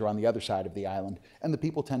villages are on the other side of the island, and the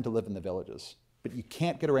people tend to live in the villages. But you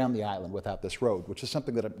can't get around the island without this road, which is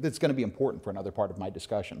something that's going to be important for another part of my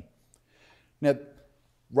discussion. Now,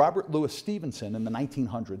 Robert Louis Stevenson in the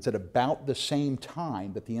 1900s, at about the same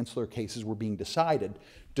time that the insular cases were being decided,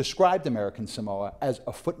 described American Samoa as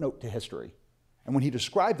a footnote to history. And when he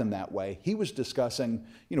described them that way, he was discussing,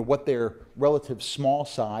 what their relative small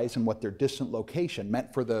size and what their distant location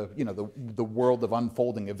meant for the world of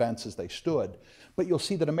unfolding events as they stood. But you'll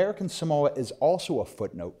see that American Samoa is also a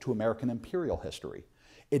footnote to American imperial history.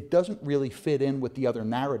 It doesn't really fit in with the other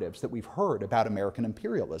narratives that we've heard about American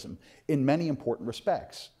imperialism in many important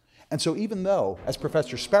respects. And so even though, as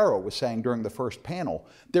Professor Sparrow was saying during the first panel,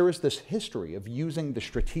 there is this history of using the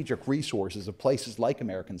strategic resources of places like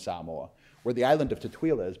American Samoa, where the island of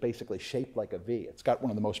Tutuila is basically shaped like a V. It's got one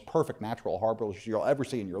of the most perfect natural harbors you'll ever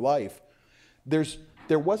see in your life. There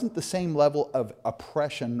wasn't the same level of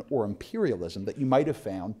oppression or imperialism that you might have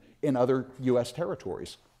found in other U.S.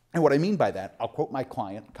 territories. And what I mean by that, I'll quote my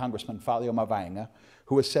client, Congressman Falio Mavaenga,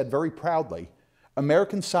 who has said very proudly,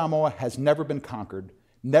 American Samoa has never been conquered,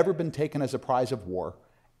 never been taken as a prize of war,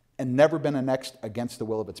 and never been annexed against the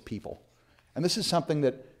will of its people. And this is something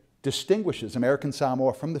that distinguishes American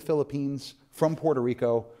Samoa from the Philippines, from Puerto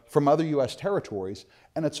Rico, from other U.S. territories,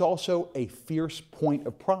 and it's also a fierce point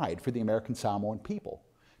of pride for the American Samoan people.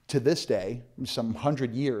 To this day, some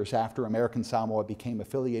 100 years after American Samoa became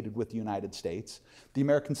affiliated with the United States, the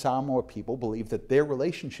American Samoa people believe that their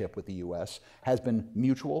relationship with the U.S. has been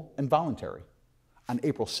mutual and voluntary. On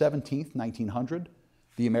April 17, 1900,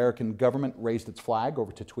 the American government raised its flag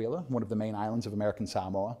over Tutuila, one of the main islands of American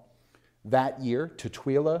Samoa. That year,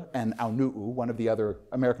 Tutuila and Aunu'u, one of the other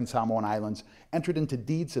American Samoan islands, entered into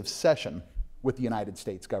deeds of cession with the United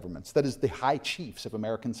States governments. That is, the high chiefs of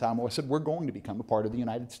American Samoa said, we're going to become a part of the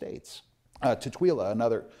United States. Tutuila,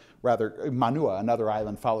 Manua, another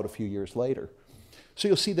island, followed a few years later. So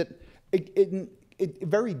you'll see that it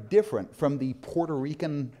very different from the Puerto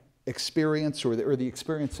Rican experience or the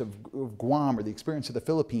experience of Guam or the experience of the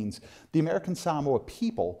Philippines. The American Samoa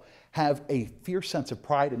people have a fierce sense of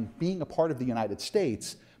pride in being a part of the United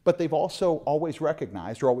States, but they've also always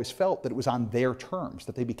recognized or always felt that it was on their terms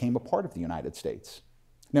that they became a part of the United States.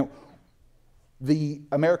 Now, the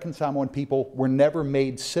American Samoan people were never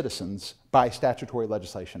made citizens by statutory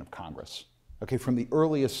legislation of Congress. Okay, from the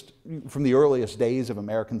earliest days of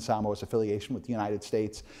American Samoa's affiliation with the United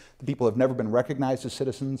States, the people have never been recognized as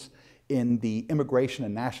citizens. In the Immigration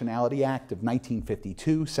and Nationality Act of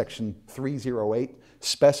 1952, Section 308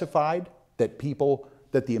 specified that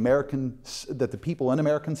the people in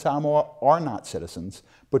American Samoa are not citizens,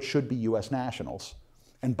 but should be U.S. nationals.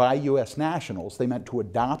 And by U.S. nationals, they meant to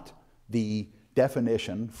adopt the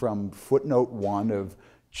definition from footnote 1 of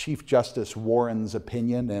Chief Justice Warren's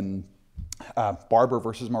opinion in Barber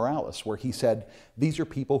versus Morales, where he said, these are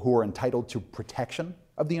people who are entitled to protection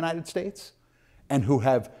of the United States and who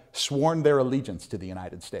have sworn their allegiance to the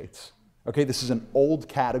United States. Okay, this is an old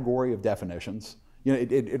category of definitions.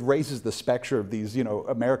 It raises the specter of these,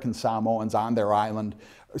 American Samoans on their island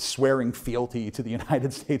swearing fealty to the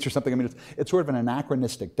United States or something. I mean, it's sort of an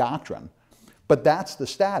anachronistic doctrine. But that's the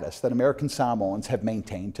status that American Samoans have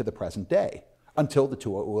maintained to the present day, until the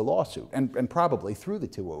Tu'u'a lawsuit, and probably through the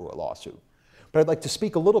Tu'u'a lawsuit. But I'd like to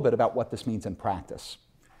speak a little bit about what this means in practice.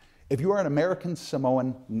 If you are an American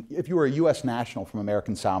Samoan, if you are a U.S. national from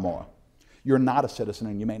American Samoa, you're not a citizen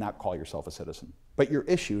and you may not call yourself a citizen, but you're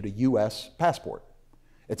issued a U.S. passport.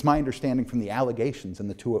 It's my understanding from the allegations in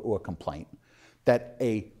the Tu'u'a complaint that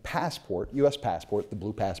a passport, U.S. passport, the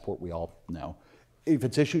blue passport we all know, if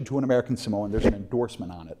it's issued to an American Samoan, there's an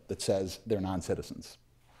endorsement on it that says they're non-citizens.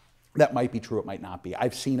 That might be true, it might not be.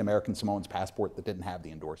 I've seen American Samoans' passport that didn't have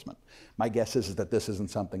the endorsement. My guess is that this isn't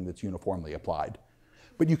something that's uniformly applied.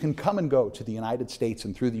 But you can come and go to the United States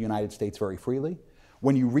and through the United States very freely.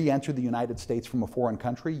 When you re-enter the United States from a foreign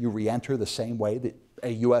country, you re-enter the same way that a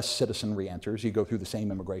U.S. citizen re-enters. You go through the same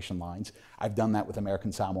immigration lines. I've done that with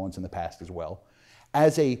American Samoans in the past as well.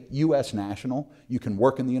 As a U.S. national, you can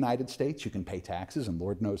work in the United States, you can pay taxes, and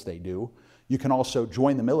Lord knows they do. You can also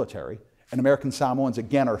join the military. And American Samoans,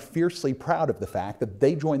 again, are fiercely proud of the fact that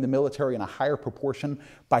they join the military in a higher proportion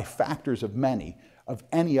by factors of many of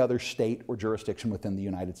any other state or jurisdiction within the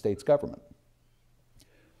United States government.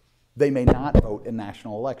 They may not vote in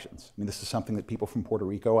national elections. I mean, this is something that people from Puerto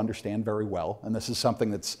Rico understand very well, and this is something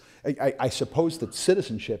that's, I suppose that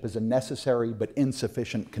citizenship is a necessary but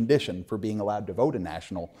insufficient condition for being allowed to vote in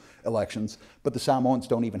national elections, but the Samoans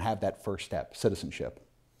don't even have that first step, citizenship.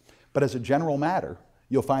 But as a general matter,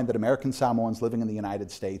 you'll find that American Samoans living in the United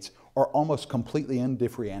States are almost completely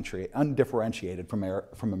undifferentiated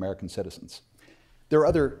from American citizens. There are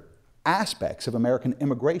other aspects of American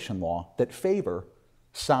immigration law that favor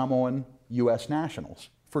Samoan U.S. nationals.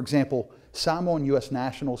 For example, Samoan U.S.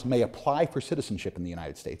 nationals may apply for citizenship in the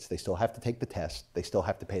United States. They still have to take the test. They still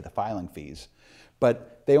have to pay the filing fees.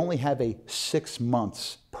 But they only have a 6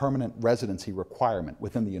 months permanent residency requirement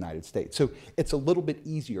within the United States. So it's a little bit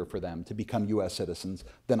easier for them to become U.S. citizens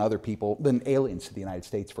than other people, than aliens to the United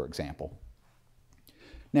States, for example.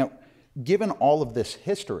 Now, given all of this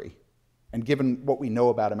history, and given what we know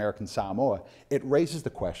about American Samoa, it raises the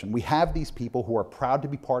question, we have these people who are proud to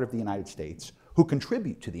be part of the United States, who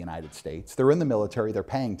contribute to the United States, they're in the military, they're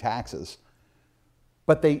paying taxes,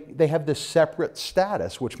 but they have this separate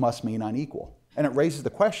status which must mean unequal. And it raises the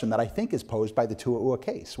question that I think is posed by the Tu'ua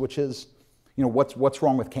case, which is, what's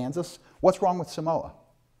wrong with Kansas? What's wrong with Samoa?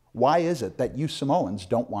 Why is it that you Samoans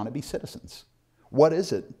don't want to be citizens? What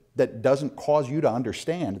is it that doesn't cause you to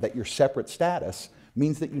understand that your separate status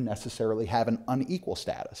means that you necessarily have an unequal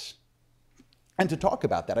status? And to talk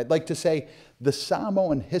about that, I'd like to say the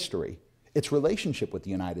Samoan history, its relationship with the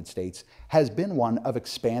United States, has been one of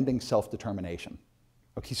expanding self-determination.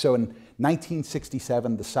 Okay, so in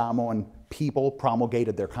 1967, the Samoan people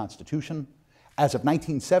promulgated their constitution. As of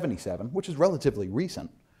 1977, which is relatively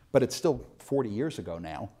recent, but it's still 40 years ago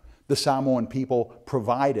now, the Samoan people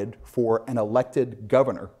provided for an elected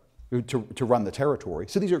governor to run the territory.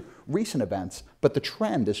 So these are recent events, but the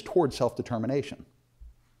trend is towards self-determination.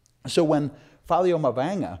 So when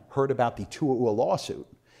Faleomavaenga heard about the Tu'ua lawsuit,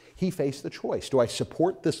 he faced the choice. Do I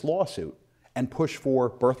support this lawsuit and push for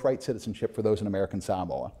birthright citizenship for those in American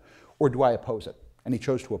Samoa, or do I oppose it? And he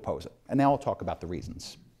chose to oppose it. And now I'll talk about the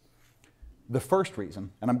reasons. The first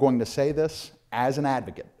reason, and I'm going to say this as an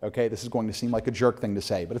advocate, okay? This is going to seem like a jerk thing to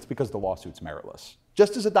say, but it's because the lawsuit's meritless.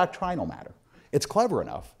 Just as a doctrinal matter. It's clever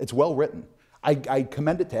enough, it's well written. I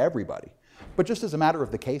commend it to everybody. But just as a matter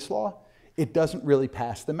of the case law, it doesn't really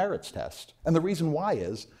pass the merits test. And the reason why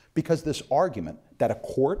is because this argument that a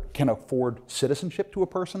court can afford citizenship to a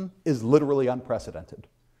person is literally unprecedented,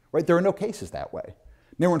 right? There are no cases that way.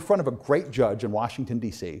 Now we're in front of a great judge in Washington,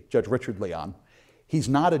 D.C., Judge Richard Leon. He's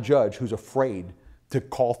not a judge who's afraid to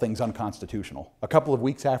call things unconstitutional. A couple of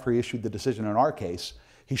weeks after he issued the decision in our case,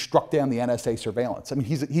 he struck down the NSA surveillance. I mean,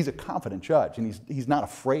 he's a confident judge, and he's not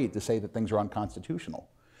afraid to say that things are unconstitutional.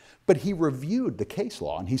 But he reviewed the case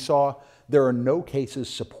law, and he saw there are no cases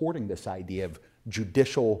supporting this idea of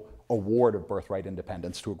judicial award of birthright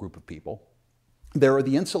independence to a group of people. There are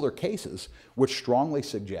the insular cases which strongly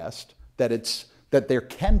suggest that there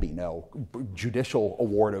can be no judicial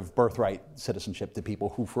award of birthright citizenship to people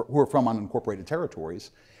who are from unincorporated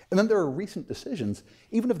territories. And then there are recent decisions,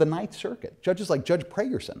 even of the Ninth Circuit, judges like Judge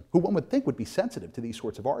Pragerson, who one would think would be sensitive to these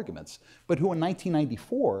sorts of arguments, but who in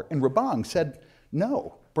 1994 in Rabang said,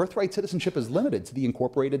 no, birthright citizenship is limited to the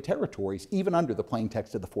incorporated territories, even under the plain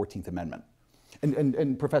text of the 14th Amendment.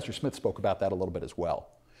 And Professor Smith spoke about that a little bit as well.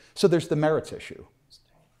 So there's the merits issue,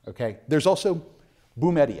 okay? There's also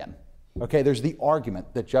Boumediene, okay? There's the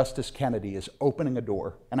argument that Justice Kennedy is opening a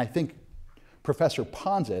door. And I think Professor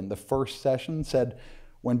Ponza in the first session said,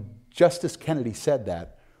 when Justice Kennedy said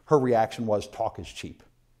that, her reaction was, talk is cheap.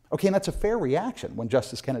 Okay, and that's a fair reaction when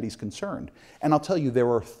Justice Kennedy's concerned. And I'll tell you, there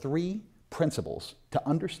are 3 principles to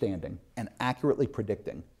understanding and accurately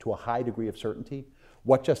predicting to a high degree of certainty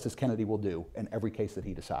what Justice Kennedy will do in every case that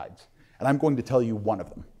he decides. And I'm going to tell you one of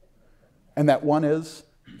them. And that one is,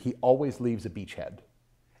 he always leaves a beachhead.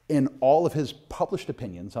 In all of his published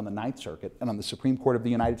opinions on the Ninth Circuit and on the Supreme Court of the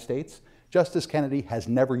United States, Justice Kennedy has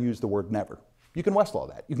never used the word never. You can Westlaw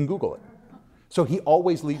that, you can Google it. So he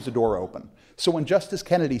always leaves a door open. So when Justice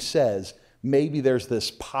Kennedy says, maybe there's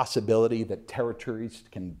this possibility that territories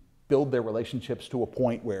can build their relationships to a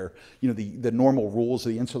point where the normal rules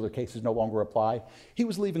of the insular cases no longer apply, he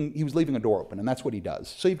was leaving a door open, and that's what he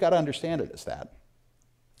does. So you've got to understand it as that.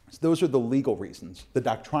 So those are the legal reasons, the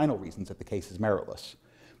doctrinal reasons that the case is meritless.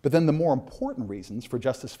 But then the more important reasons for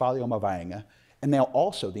Justice Faleomavaenga, and now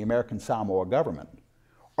also the American Samoa government,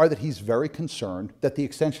 are that he's very concerned that the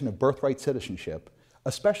extension of birthright citizenship,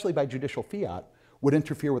 especially by judicial fiat, would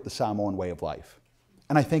interfere with the Samoan way of life.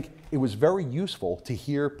 And I think it was very useful to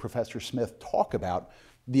hear Professor Smith talk about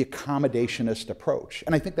the accommodationist approach.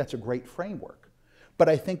 And I think that's a great framework. But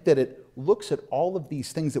I think that it looks at all of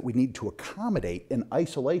these things that we need to accommodate in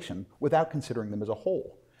isolation without considering them as a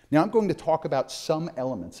whole. Now, I'm going to talk about some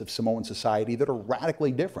elements of Samoan society that are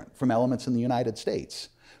radically different from elements in the United States.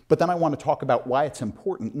 But then I want to talk about why it's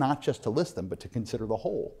important not just to list them, but to consider the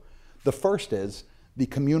whole. The first is the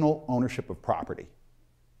communal ownership of property.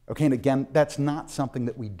 Okay, and again, that's not something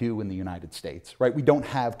that we do in the United States, right? We don't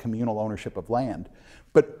have communal ownership of land.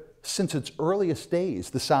 But since its earliest days,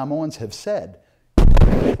 the Samoans have said,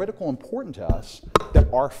 it's critical important to us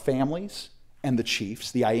that our families and the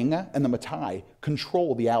chiefs, the Ainga and the Matai,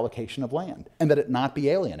 control the allocation of land and that it not be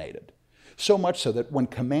alienated. So much so that when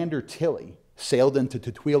Commander Tilley sailed into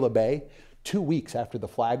Tutuila Bay 2 weeks after the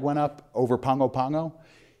flag went up over Pongo Pongo,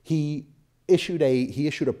 he issued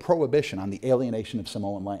a prohibition on the alienation of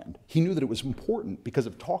Samoan land. He knew that it was important because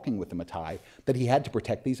of talking with the Matai that he had to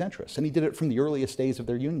protect these interests, and he did it from the earliest days of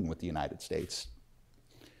their union with the United States.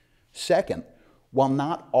 Second, while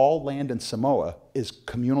not all land in Samoa is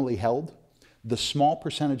communally held, the small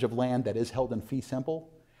percentage of land that is held in fee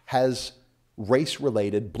simple has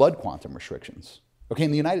race-related blood quantum restrictions. Okay,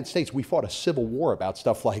 in the United States, we fought a civil war about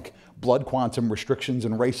stuff like blood quantum restrictions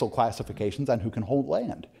and racial classifications on who can hold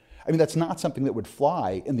land. I mean, that's not something that would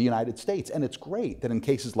fly in the United States, and it's great that in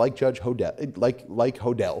cases like Judge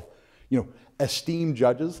Hodel, esteemed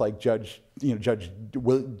judges like Judge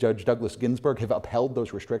Douglas Ginsburg have upheld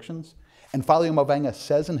those restrictions. And Falio Mavaenga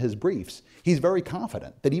says in his briefs, he's very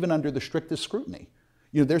confident that even under the strictest scrutiny,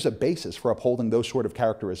 there's a basis for upholding those sort of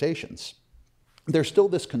characterizations. There's still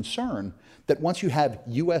this concern that once you have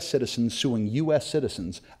U.S. citizens suing U.S.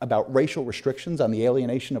 citizens about racial restrictions on the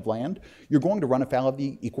alienation of land, you're going to run afoul of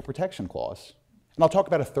the Equal Protection Clause. And I'll talk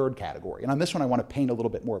about a third category. And on this one, I want to paint a little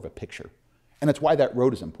bit more of a picture. And that's why that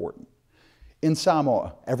road is important. In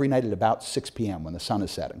Samoa, every night at about 6 p.m. when the sun is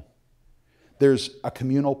setting, there's a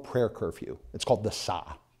communal prayer curfew. It's called the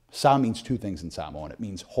Sa. Sa means two things in Samoan. It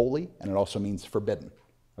means holy, and it also means forbidden.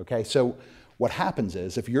 Okay, so what happens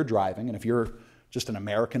is if you're driving, and if you're just an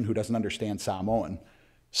American who doesn't understand Samoan,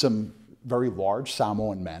 some very large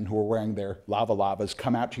Samoan men who are wearing their lava-lavas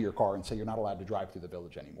come out to your car and say, you're not allowed to drive through the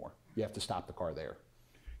village anymore. You have to stop the car there.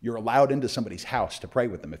 You're allowed into somebody's house to pray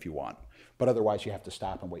with them if you want, but otherwise you have to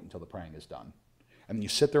stop and wait until the praying is done. And then you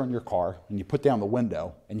sit there in your car and you put down the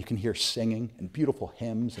window and you can hear singing and beautiful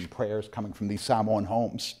hymns and prayers coming from these Samoan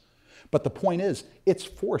homes. But the point is, it's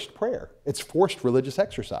forced prayer. It's forced religious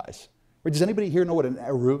exercise. Does anybody here know what an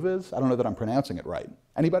eruv is? I don't know that I'm pronouncing it right.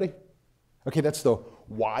 Anybody? Okay, that's the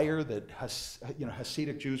wire that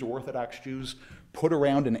Hasidic Jews or Orthodox Jews put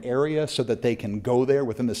around an area so that they can go there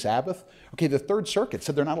within the Sabbath. Okay, the Third Circuit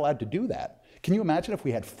said they're not allowed to do that. Can you imagine if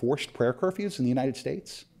we had forced prayer curfews in the United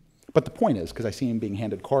States? But the point is, because I see him being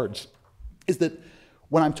handed cards, is that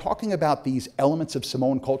when I'm talking about these elements of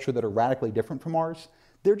Samoan culture that are radically different from ours,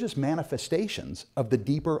 they're just manifestations of the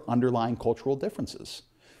deeper underlying cultural differences.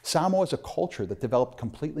 Samoa is a culture that developed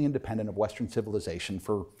completely independent of Western civilization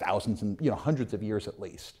for thousands and hundreds of years at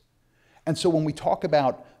least. And so when we talk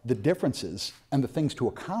about the differences and the things to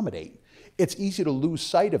accommodate, it's easy to lose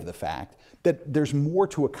sight of the fact that there's more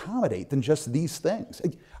to accommodate than just these things.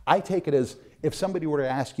 I take it as if somebody were to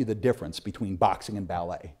ask you the difference between boxing and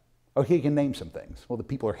ballet. Okay, you can name some things. Well, the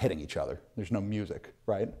people are hitting each other. There's no music,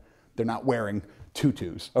 right? They're not wearing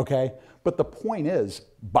tutus, okay? But the point is,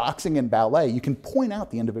 boxing and ballet, you can point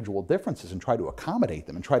out the individual differences and try to accommodate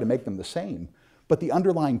them and try to make them the same. But the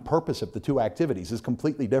underlying purpose of the two activities is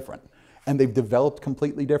completely different. And they've developed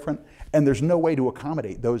completely different, and there's no way to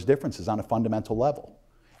accommodate those differences on a fundamental level.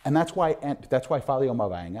 And that's why Falio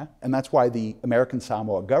Mavaenga, and that's why the American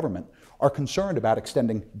Samoa government are concerned about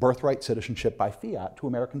extending birthright citizenship by fiat to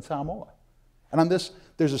American Samoa. And on this,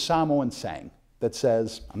 there's a Samoan saying that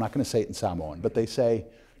says, I'm not going to say it in Samoan, but they say,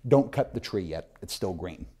 don't cut the tree yet, it's still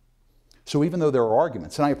green. So even though there are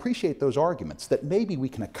arguments, and I appreciate those arguments, that maybe we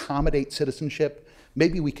can accommodate citizenship,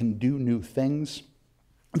 maybe we can do new things,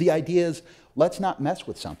 the idea is, let's not mess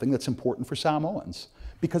with something that's important for Samoans.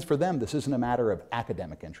 Because for them, this isn't a matter of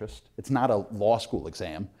academic interest. It's not a law school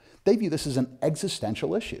exam. They view this as an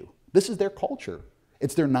existential issue. This is their culture.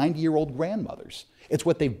 It's their 90-year-old grandmothers. It's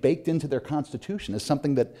what they've baked into their constitution as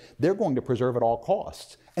something that they're going to preserve at all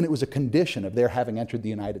costs. And it was a condition of their having entered the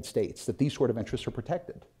United States that these sort of interests are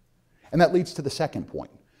protected. And that leads to the second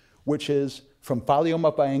point, which is, from Falio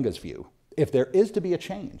Mavaenga's view, if there is to be a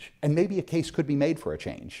change, and maybe a case could be made for a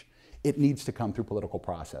change, it needs to come through political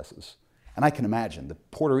processes. And I can imagine the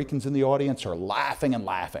Puerto Ricans in the audience are laughing and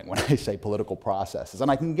laughing when I say political processes. And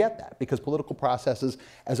I can get that, because political processes,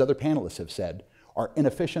 as other panelists have said, are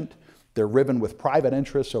inefficient, they're riven with private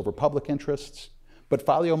interests over public interests. But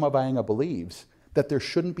Falio Mavaenga believes that there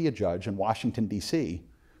shouldn't be a judge in Washington, D.C.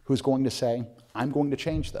 who's going to say, I'm going to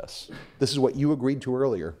change this. This is what you agreed to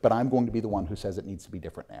earlier, but I'm going to be the one who says it needs to be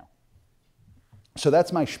different now. So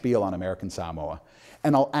that's my spiel on American Samoa.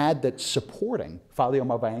 And I'll add that supporting Falio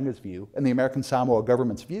Mavaenga's view and the American Samoa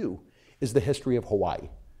government's view is the history of Hawaii,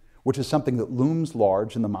 which is something that looms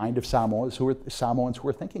large in the mind of Samoans who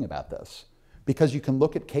are thinking about this. Because you can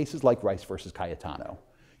look at cases like Rice versus Cayetano.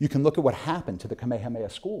 You can look at what happened to the Kamehameha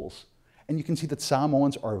schools, and you can see that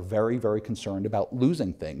Samoans are very, very concerned about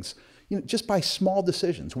losing things, just by small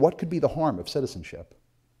decisions. What could be the harm of citizenship?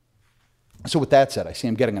 So with that said, I see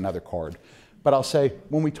I'm getting another card. But I'll say,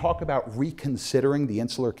 when we talk about reconsidering the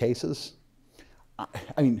insular cases,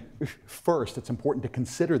 I mean, first, it's important to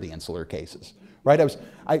consider the insular cases, right?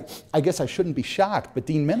 I guess I shouldn't be shocked, but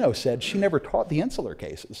Dean Minow said she never taught the insular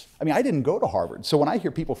cases. I mean, I didn't go to Harvard, so when I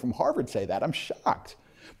hear people from Harvard say that, I'm shocked.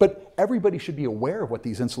 But everybody should be aware of what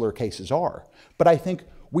these insular cases are. But I think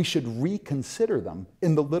we should reconsider them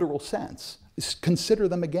in the literal sense. Consider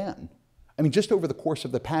them again. I mean, just over the course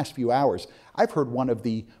of the past few hours, I've heard one of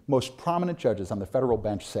the most prominent judges on the federal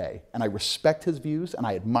bench say, and I respect his views and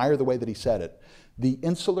I admire the way that he said it, the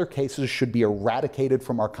insular cases should be eradicated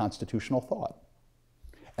from our constitutional thought.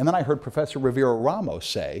 And then I heard Professor Rivera Ramos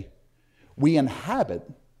say, we inhabit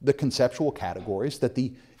the conceptual categories that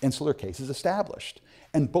the insular cases established.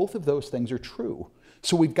 And both of those things are true.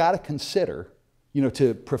 So we've got to consider,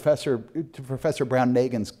 to Professor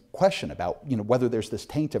Brown-Nagin's question about, whether there's this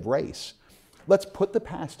taint of race, let's put the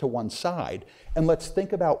past to one side and let's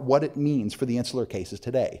think about what it means for the insular cases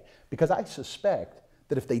today. Because I suspect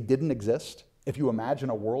that if they didn't exist, if you imagine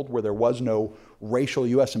a world where there was no racial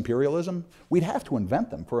US imperialism, we'd have to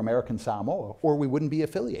invent them for American Samoa or we wouldn't be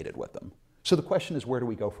affiliated with them. So the question is, where do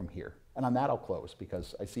we go from here? And on that I'll close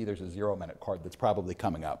because I see there's a 0-minute card that's probably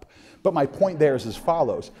coming up. But my point there is as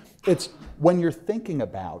follows. It's when you're thinking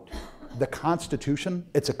about the Constitution,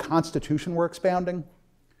 it's a Constitution we're expounding.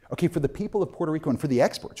 Okay, for the people of Puerto Rico and for the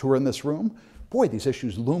experts who are in this room, boy, these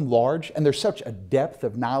issues loom large, and there's such a depth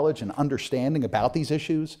of knowledge and understanding about these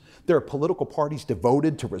issues. There are political parties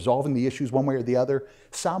devoted to resolving the issues one way or the other.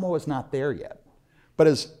 Samoa is not there yet. But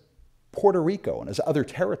as Puerto Rico and as other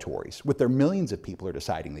territories, with their millions of people are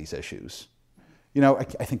deciding these issues, I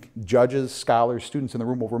think judges, scholars, students in the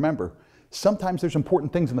room will remember, sometimes there's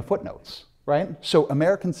important things in the footnotes, right? So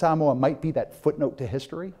American Samoa might be that footnote to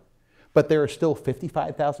history, but there are still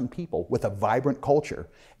 55,000 people with a vibrant culture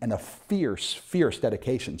and a fierce, fierce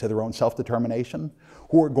dedication to their own self-determination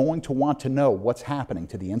who are going to want to know what's happening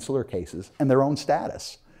to the insular cases and their own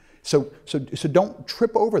status. So don't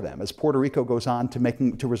trip over them as Puerto Rico goes on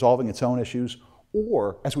to resolving its own issues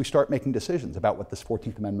or as we start making decisions about what this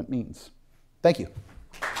 14th Amendment means. Thank you.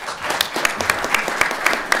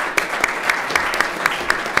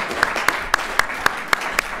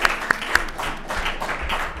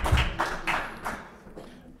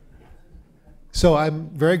 So I'm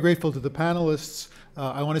very grateful to the panelists.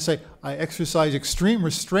 I want to say I exercise extreme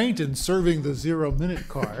restraint in serving the 0-minute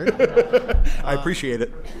card. I appreciate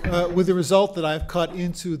it. With the result that I've cut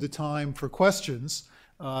into the time for questions.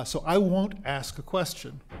 So I won't ask a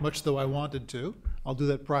question, much though I wanted to. I'll do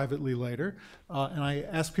that privately later. And I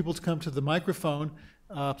ask people to come to the microphone.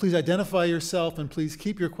 Please identify yourself and please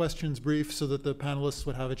keep your questions brief so that the panelists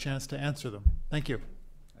would have a chance to answer them. Thank you.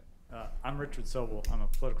 I'm Richard Sobel. I'm a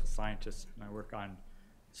political scientist, and I work on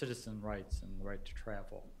citizen rights and the right to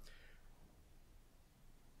travel.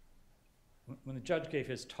 When the judge gave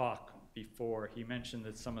his talk before, he mentioned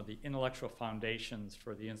that some of the intellectual foundations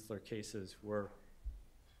for the insular cases were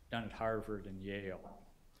done at Harvard and Yale.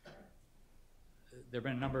 There have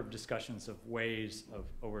been a number of discussions of ways of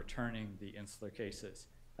overturning the insular cases.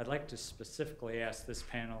 I'd like to specifically ask this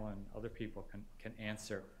panel, and other people can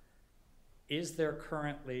answer, is there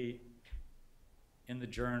currently in the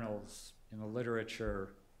journals, in the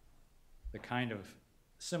literature, the kind of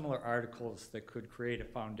similar articles that could create a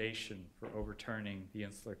foundation for overturning the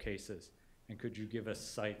insular cases? And could you give us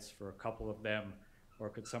cites for a couple of them? Or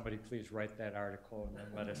could somebody please write that article and then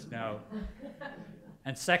let us know?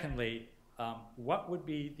 And secondly, what would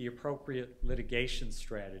be the appropriate litigation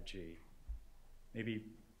strategy, maybe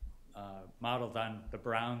modeled on the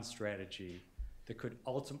Brown strategy, that could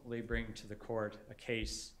ultimately bring to the court a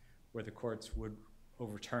case where the courts would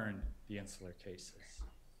overturn the insular cases?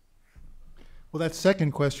 Well, that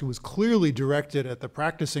second question was clearly directed at the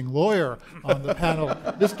practicing lawyer on the panel,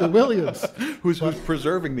 Mr. Williams. Who's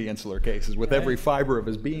preserving the insular cases with every fiber of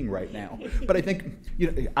his being right now. But I think,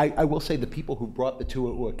 I will say the people who brought the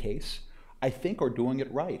Tu'u'a case, I think are doing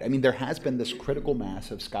it right. I mean, there has been this critical mass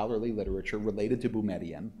of scholarly literature related to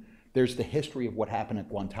Boumediene. There's the history of what happened at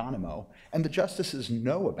Guantanamo, and the justices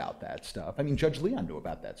know about that stuff. I mean, Judge Leon knew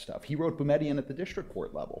about that stuff. He wrote Boumediene at the district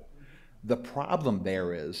court level. The problem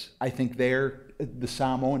there is, I think the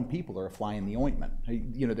Samoan people are a fly in the ointment.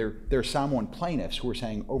 There are Samoan plaintiffs who are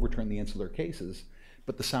saying overturn the insular cases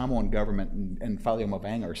but the Samoan government and Fa'alio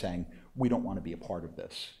Mavanga are saying, we don't want to be a part of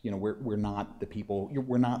this. You know, we're not the people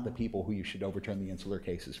who you should overturn the insular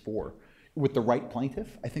cases for. With the right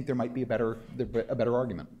plaintiff, I think there might be a better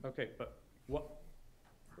argument. Okay, but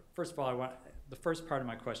first of all, the first part of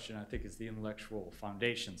my question, I think, is the intellectual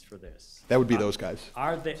foundations for this. That would be those guys.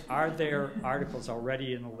 Are there articles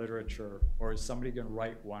already in the literature, or is somebody going to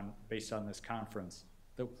write one based on this conference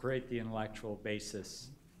that will create the intellectual basis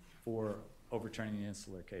for overturning the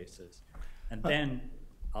insular cases? And then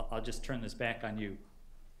I'll just turn this back on you.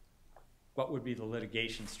 What would be the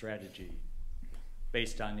litigation strategy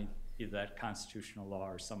based on either that constitutional law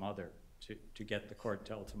or some other to get the court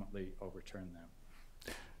to ultimately overturn them?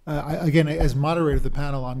 Again, as moderator of the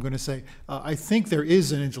panel, I'm going to say I think there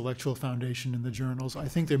is an intellectual foundation in the journals. I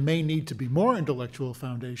think there may need to be more intellectual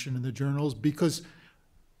foundation in the journals because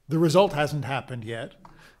the result hasn't happened yet.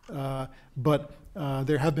 But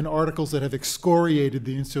there have been articles that have excoriated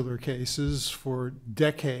the insular cases for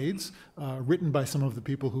decades, written by some of the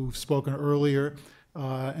people who've spoken earlier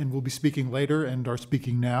and will be speaking later and are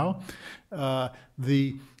speaking now.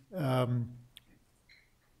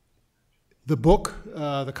 The book,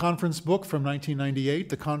 the conference book from 1998,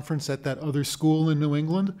 the conference at that other school in New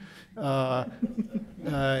England,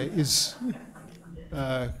 is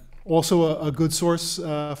also a good source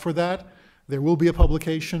for that. There will be a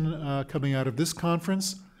publication coming out of this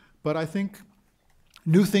conference, but I think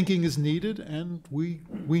new thinking is needed, and we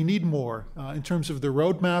need more. In terms of the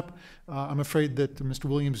roadmap, I'm afraid that Mr.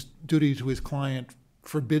 Williams' duty to his client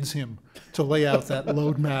forbids him to lay out that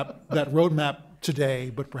roadmap today,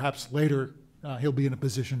 but perhaps later he'll be in a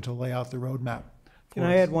position to lay out the roadmap. Can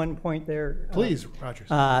I add one point there? Please,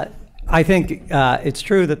 Rogers. I think it's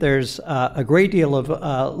true that there's a great deal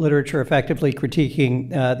of literature effectively critiquing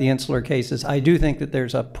the insular cases. I do think that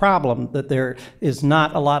there's a problem that there is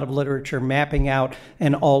not a lot of literature mapping out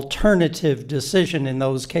an alternative decision in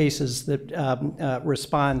those cases that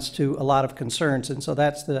responds to a lot of concerns. And so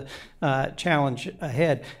that's the challenge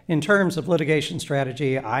ahead. In terms of litigation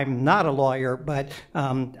strategy, I'm not a lawyer, but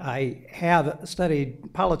I have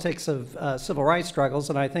studied politics of civil rights struggles,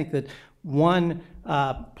 and I think that one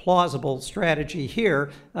plausible strategy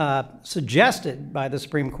here, suggested by the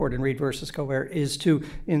Supreme Court in Reed versus Colbert, is to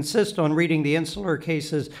insist on reading the insular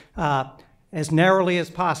cases as narrowly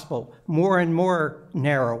as possible, more and more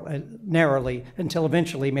narrowly, until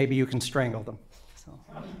eventually maybe you can strangle them. So.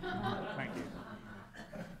 Thank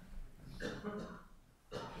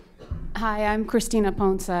you. Hi, I'm Christina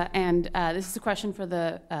Ponsa, and this is a question for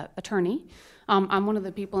the attorney. I'm one of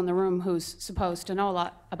the people in the room who's supposed to know a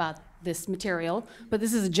lot about this material, but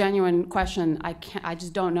this is a genuine question. I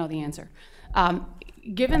just don't know the answer.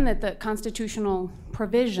 Given that the constitutional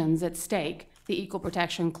provisions at stake, the Equal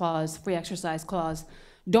Protection Clause, Free Exercise Clause,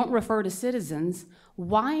 don't refer to citizens,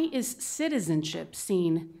 why is citizenship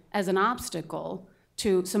seen as an obstacle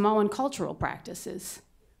to Samoan cultural practices?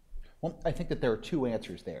 Well, I think that there are two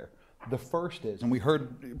answers there. The first is, and we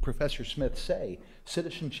heard Professor Smith say,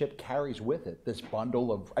 citizenship carries with it this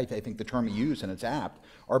bundle of, I think the term he used, and it's apt,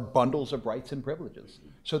 are bundles of rights and privileges.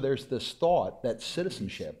 So there's this thought that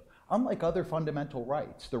citizenship, unlike other fundamental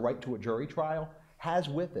rights, the right to a jury trial, has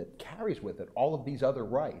with it, carries with it, all of these other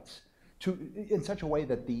rights in such a way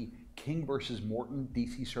that the King versus Morton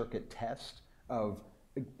DC Circuit test of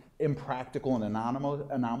impractical and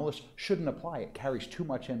anomalous shouldn't apply. It carries too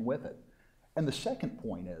much in with it. And the second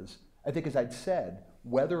point is, I think, as I'd said,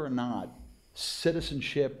 whether or not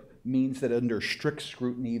citizenship means that under strict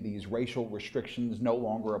scrutiny these racial restrictions no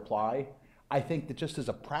longer apply, I think that just as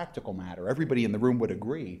a practical matter, everybody in the room would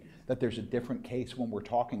agree that there's a different case when we're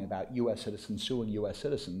talking about U.S. citizens suing U.S.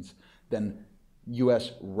 citizens than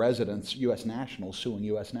U.S. residents, U.S. nationals suing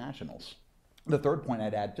U.S. nationals. The third point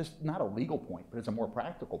I'd add, just not a legal point, but it's a more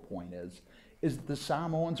practical point, is the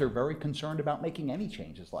Samoans are very concerned about making any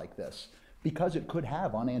changes like this, because it could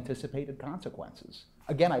have unanticipated consequences.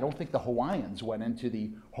 Again, I don't think the Hawaiians went into the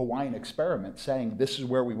Hawaiian experiment saying this is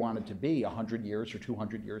where we wanted to be 100 years or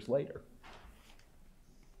 200 years later.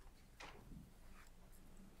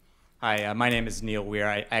 Hi, my name is Neil Weir.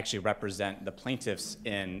 I actually represent the plaintiffs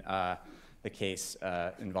in the case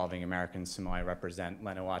involving American Samoa. I represent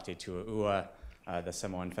Lenaoate Tuaua, the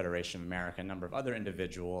Samoan Federation of America, a number of other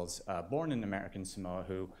individuals born in American Samoa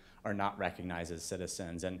who are not recognized as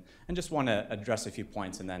citizens. And just want to address a few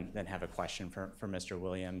points and then have a question for Mr.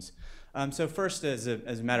 Williams. So first, as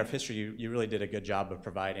a matter of history, you really did a good job of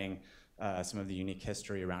providing some of the unique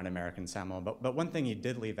history around American Samoa. But one thing you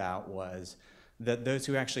did leave out was that those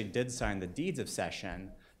who actually did sign the deeds of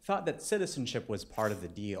cession thought that citizenship was part of the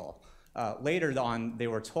deal. Later on, they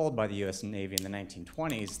were told by the U.S. Navy in the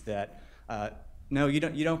 1920s that no, you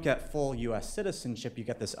don't get full U.S. citizenship. You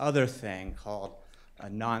get this other thing called a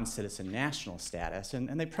non-citizen national status,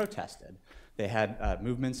 and they protested. They had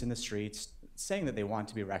movements in the streets saying that they want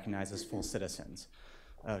to be recognized as full citizens.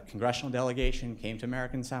 A congressional delegation came to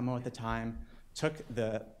American Samoa at the time, took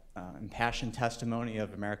the impassioned testimony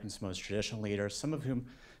of American Samoa's traditional leaders, some of whom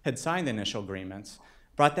had signed the initial agreements,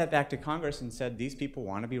 brought that back to Congress and said these people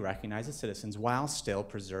want to be recognized as citizens while still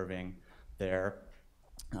preserving their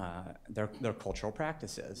cultural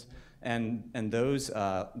practices. And those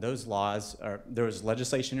laws, there was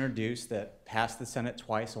legislation introduced that passed the Senate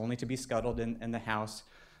twice, only to be scuttled in the House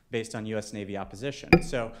based on U.S. Navy opposition.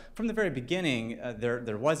 So from the very beginning,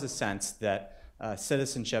 there was a sense that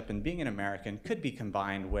citizenship and being an American could be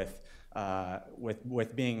combined with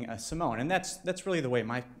being a Samoan, and that's really the way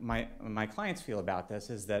my clients feel about this.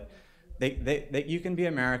 Is that that you can be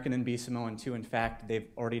American and be Samoan too. In fact, they've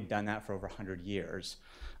already done that for over 100 years.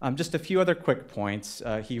 Just a few other quick points.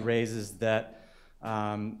 He raises that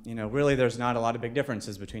really there's not a lot of big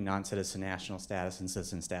differences between non-citizen national status and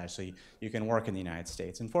citizen status. So you can work in the United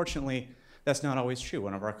States. Unfortunately, that's not always true.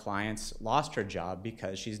 One of our clients lost her job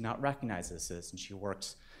because she's not recognized as a citizen.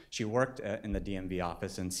 She worked in the DMV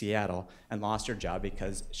office in Seattle and lost her job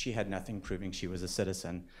because she had nothing proving she was a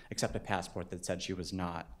citizen except a passport that said she was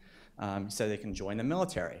not. So they can join the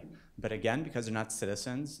military. But again, because they're not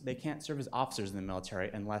citizens, they can't serve as officers in the military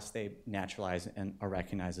unless they naturalize and are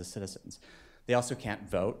recognized as citizens. They also can't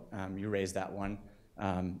vote. You raised that one.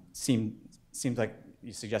 Seems like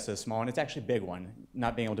you suggested a small one. It's actually a big one,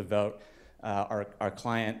 not being able to vote. Our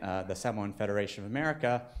client, the Samoan Federation of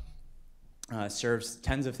America, serves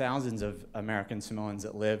tens of thousands of American Samoans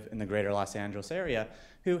that live in the greater Los Angeles area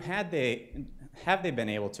who, have they been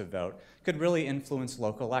able to vote, could really influence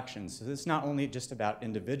local elections. So it's not only just about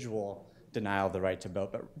individual denial of the right to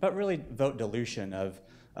vote, but really vote dilution of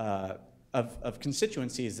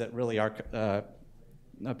constituencies that really are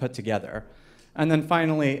put together. And then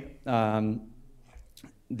finally,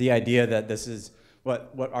 the idea that this is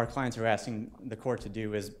what our clients are asking the court to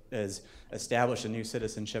do is establish a new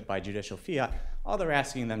citizenship by judicial fiat. All they're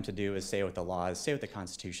asking them to do is say what the law is, say what the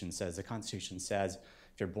Constitution says. The Constitution says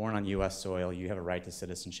if you're born on U.S. soil, you have a right to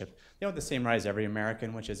citizenship. They have the same right as every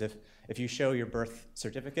American, which is if you show your birth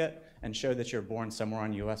certificate and show that you're born somewhere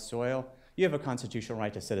on U.S. soil, you have a constitutional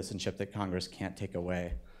right to citizenship that Congress can't take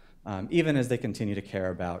away, even as they continue to care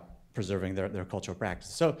about preserving their cultural practice.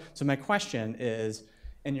 So my question is,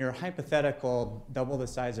 in your hypothetical double the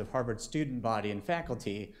size of Harvard student body and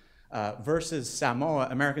faculty versus Samoa,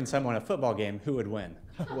 American Samoa in a football game, who would win?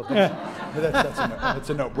 Well, that's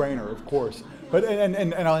a no-brainer, of course. But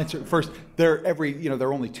and I'll answer first. There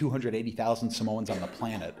are only 280,000 Samoans on the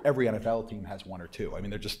planet. Every NFL team has one or two. I mean,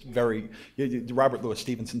 they're just very. Robert Louis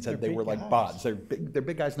Stevenson said they were like bods. They're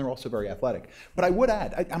big guys, and they're also very athletic. But I would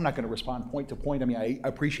add, I'm not going to respond point to point. I mean, I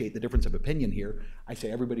appreciate the difference of opinion here. I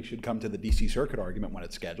say everybody should come to the D.C. Circuit argument when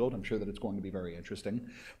it's scheduled. I'm sure that it's going to be very interesting.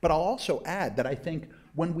 But I'll also add that I think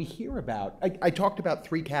when we hear about, I talked about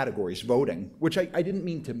three categories: voting, which I didn't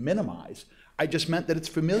mean to minimize. I just meant that it's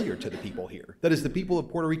familiar to the people here. That is, the people of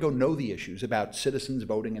Puerto Rico know the issues about citizens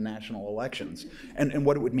voting in national elections and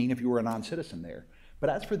what it would mean if you were a non-citizen there.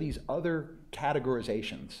 But as for these other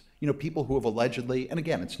categorizations, people who have allegedly, and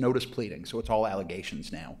again, it's notice pleading, so it's all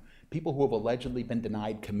allegations now, people who have allegedly been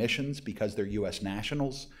denied commissions because they're U.S.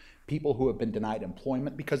 nationals, people who have been denied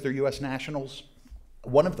employment because they're U.S. nationals.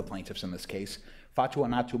 One of the plaintiffs in this case, Fatu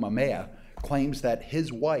Anatu Mamea, claims that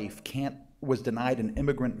his wife was denied an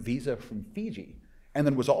immigrant visa from Fiji and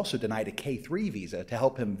then was also denied a K-3 visa to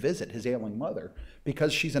help him visit his ailing mother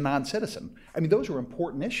because she's a non-citizen. I mean, those are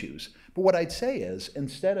important issues. But what I'd say is,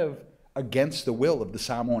 instead of against the will of the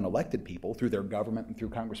Samoan elected people through their government and through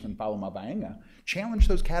Congressman Paloma Vaenga, challenge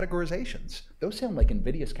those categorizations. Those sound like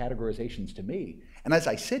invidious categorizations to me. And as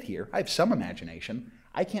I sit here, I have some imagination.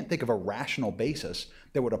 I can't think of a rational basis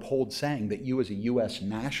that would uphold saying that you as a U.S.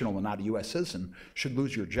 national and not a U.S. citizen should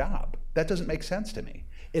lose your job. That doesn't make sense to me.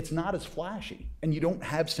 It's not as flashy, and you don't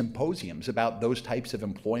have symposiums about those types of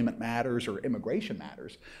employment matters or immigration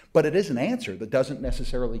matters, but it is an answer that doesn't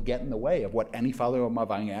necessarily get in the way of what any Paloma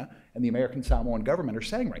Vaenga and the American Samoan government are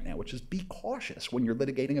saying right now, which is be cautious when you're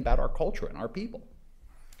litigating about our culture and our people.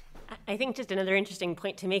 I think just another interesting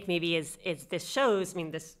point to make maybe is this shows,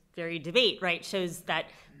 this very debate, right, shows that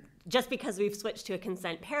just because we've switched to a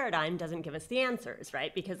consent paradigm doesn't give us the answers,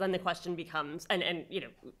 right? Because then the question becomes, and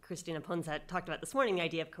Christina Ponce talked about this morning, the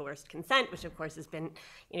idea of coerced consent, which of course has been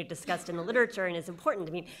discussed in the literature and is important.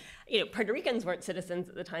 Puerto Ricans weren't citizens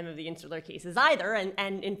at the time of the Insular cases either,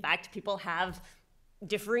 and in fact people have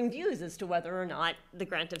differing views as to whether or not the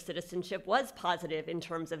grant of citizenship was positive in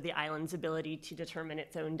terms of the island's ability to determine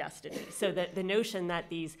its own destiny. So that the notion that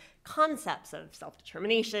these concepts of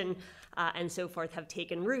self-determination and so forth have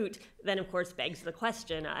taken root, then of course begs the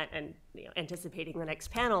question, and anticipating the next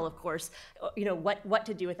panel, of course, what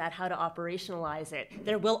to do with that, how to operationalize it.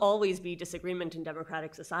 There will always be disagreement in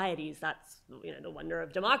democratic societies. That's the wonder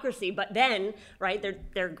of democracy. But then, right,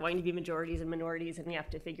 there are going to be majorities and minorities, and we have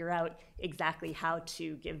to figure out exactly how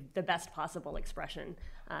to give the best possible expression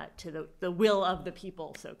to the will of the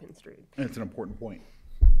people, so construed. And it's an important point.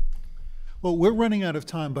 Well, we're running out of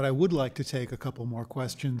time, but I would like to take a couple more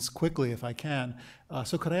questions quickly if I can.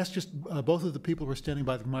 So could I ask just both of the people who are standing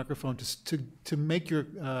by the microphone to make your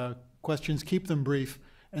questions, keep them brief,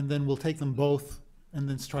 and then we'll take them both and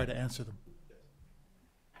then try to answer them.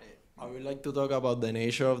 I would like to talk about the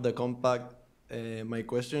nature of the compact. My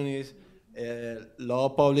question is, Law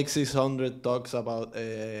Public 600 talks about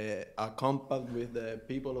a compact with the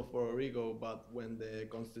people of Puerto Rico, but when the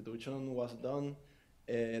Constitution was done,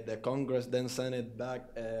 the Congress then sent it back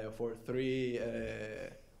for three,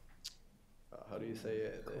 how do you say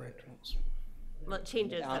it? Corrections. Well,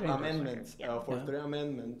 changes. Amendments, yeah. For 3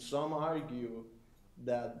 amendments. Some argue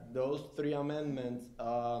that those 3 amendments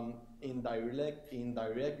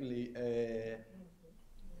indirectly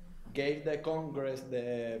gave the Congress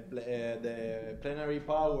the plenary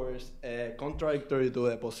powers contradictory to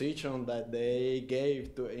the position that they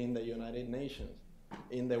gave in the United Nations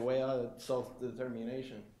in the way of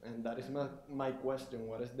self-determination. And that is my question.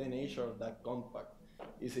 What is the nature of that compact?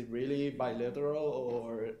 Is it really bilateral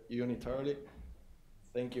or unilaterally?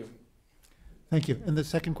 Thank you. Thank you. And the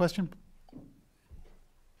second question?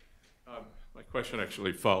 My question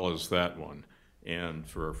actually follows that one. And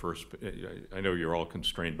for our first, I know you're all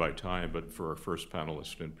constrained by time, but for our first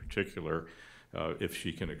panelist in particular, if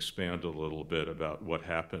she can expand a little bit about what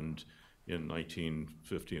happened in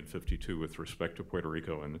 1950 and 52 with respect to Puerto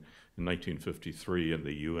Rico, and in 1953 in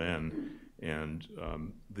the UN, and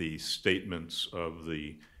the statements of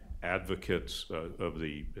the advocates of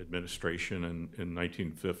the administration in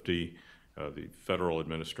 1950, the federal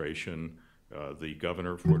administration, the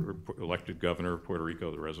governor, elected governor of Puerto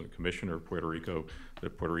Rico, the resident commissioner of Puerto Rico,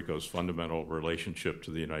 that Puerto Rico's fundamental relationship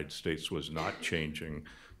to the United States was not changing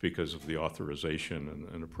because of the authorization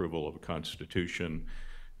and approval of a constitution,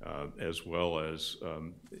 as well as,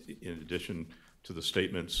 in addition to the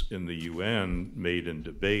statements in the UN made in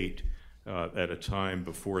debate at a time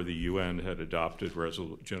before the UN had adopted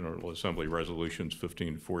General Assembly Resolutions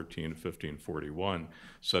 1514 and 1541,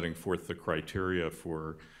 setting forth the criteria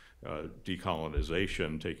for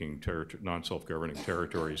decolonization, taking non-self-governing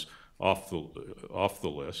territories off the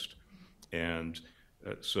list, and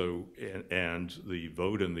and the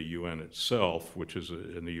vote in the UN itself, which is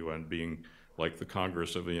in the UN being, like the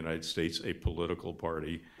Congress of the United States, a political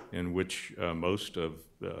party, in which most of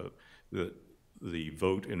the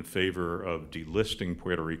vote in favor of delisting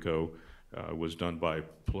Puerto Rico was done by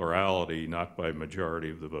plurality, not by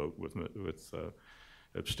majority of the vote, with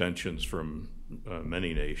abstentions from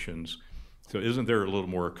many nations. So isn't there a little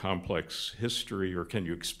more complex history, or can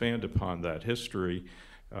you expand upon that history?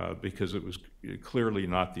 Because it was clearly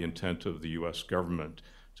not the intent of the US government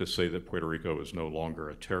to say that Puerto Rico is no longer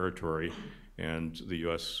a territory, and the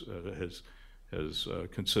US has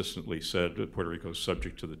consistently said that Puerto Rico is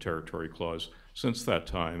subject to the Territory Clause since that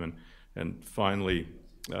time. And finally,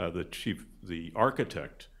 the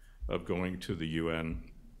architect of going to the UN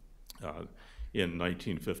in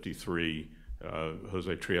 1953,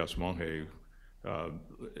 Jose Trias Monge,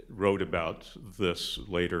 wrote about this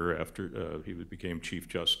later after he became Chief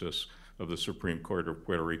Justice of the Supreme Court of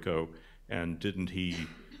Puerto Rico, and didn't he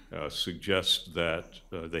suggest that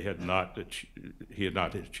he had not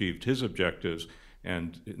achieved his objectives,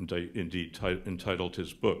 and indeed entitled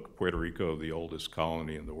his book, Puerto Rico, the Oldest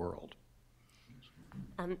Colony in the World?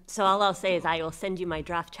 So all I'll say is I will send you my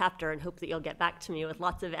draft chapter and hope that you'll get back to me with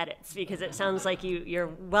lots of edits, because it sounds like you're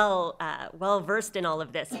well versed in all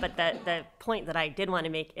of this. But the point that I did want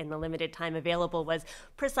to make in the limited time available was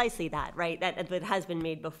precisely that, right? That has been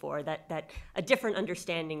made before, that a different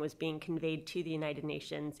understanding was being conveyed to the United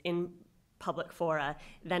Nations in public fora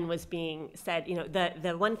than was being said.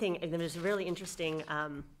 The one thing, and there's a really interesting,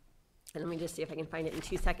 and let me just see if I can find it in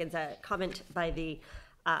 2 seconds, a comment by the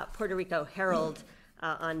Puerto Rico Herald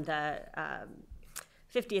on the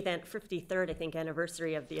 53rd, I think,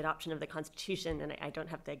 anniversary of the adoption of the Constitution, and I don't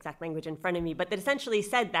have the exact language in front of me, but that essentially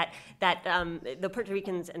said that the Puerto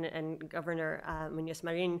Ricans and Governor Muñoz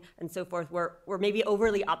Marin and so forth were maybe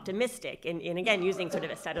overly optimistic in again, using sort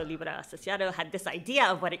of Estado Libre Asociado, had this idea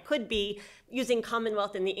of what it could be, using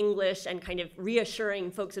Commonwealth in the English and kind of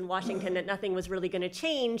reassuring folks in Washington that nothing was really going to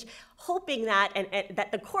change, hoping that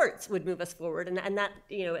that the courts would move us forward, and that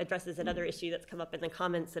addresses another issue that's come up in the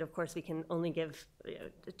comments that, of course, we can only give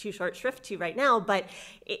too short shrift to right now, but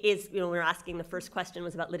it is, we're asking, the first question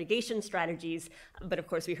was about litigation strategies, but of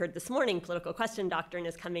course we heard this morning political question doctrine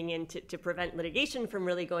is coming in to prevent litigation from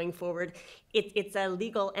really going forward. It's a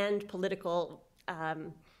legal and political,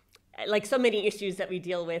 like so many issues that we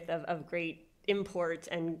deal with of great import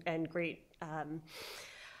and great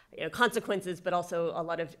consequences, but also a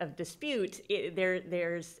lot of dispute.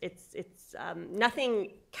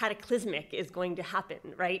 Nothing cataclysmic is going to happen,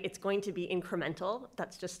 right? It's going to be incremental.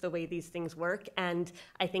 That's just the way these things work. And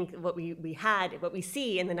I think what we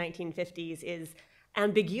see in the 1950s is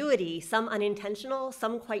ambiguity, some unintentional,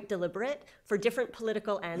 some quite deliberate, for different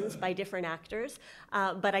political ends by different actors.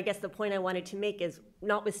 But I guess the point I wanted to make is,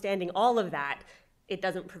 notwithstanding all of that, it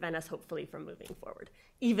doesn't prevent us, hopefully, from moving forward,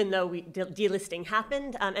 even though delisting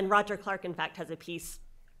happened. And Roger Clark, in fact, has a piece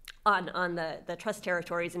on the trust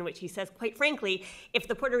territories in which he says, quite frankly, if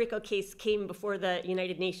the Puerto Rico case came before the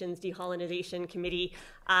United Nations Decolonization Committee,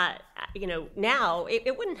 now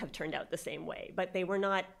it wouldn't have turned out the same way. But they were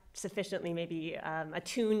not sufficiently maybe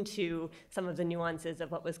attuned to some of the nuances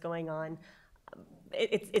of what was going on.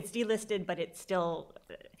 It's delisted, but it's still,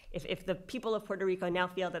 if the people of Puerto Rico now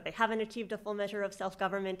feel that they haven't achieved a full measure of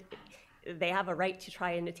self-government, they have a right to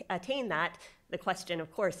try and attain that. The question,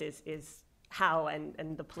 of course, is how,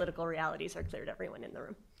 and the political realities are clear to everyone in the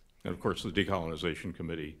room. And of course, the Decolonization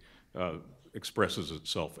Committee expresses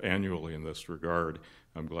itself annually in this regard.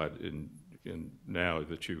 I'm glad now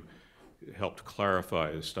that you helped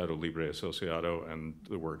clarify Estado Libre Asociado and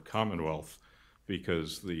the word Commonwealth,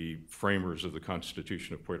 because the framers of the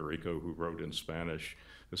Constitution of Puerto Rico, who wrote in Spanish,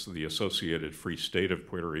 this is the Associated Free State of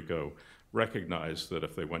Puerto Rico, recognized that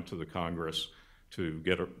if they went to the Congress to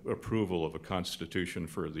get approval of a constitution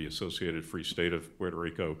for the Associated Free State of Puerto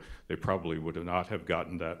Rico, they probably would not have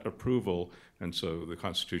gotten that approval. And so the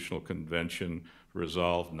Constitutional Convention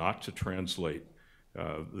resolved not to translate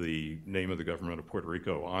the name of the government of Puerto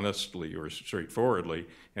Rico honestly or straightforwardly,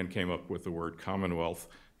 and came up with the word Commonwealth.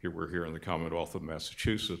 Here we're here in the Commonwealth of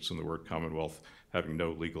Massachusetts, and the word Commonwealth having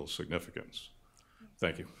no legal significance.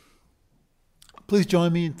 Thank you. Please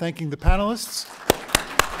join me in thanking the panelists.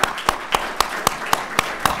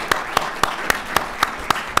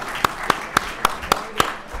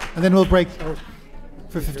 And then we'll break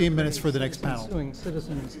for 15 minutes for the next panel. Suing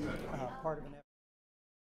citizens, part of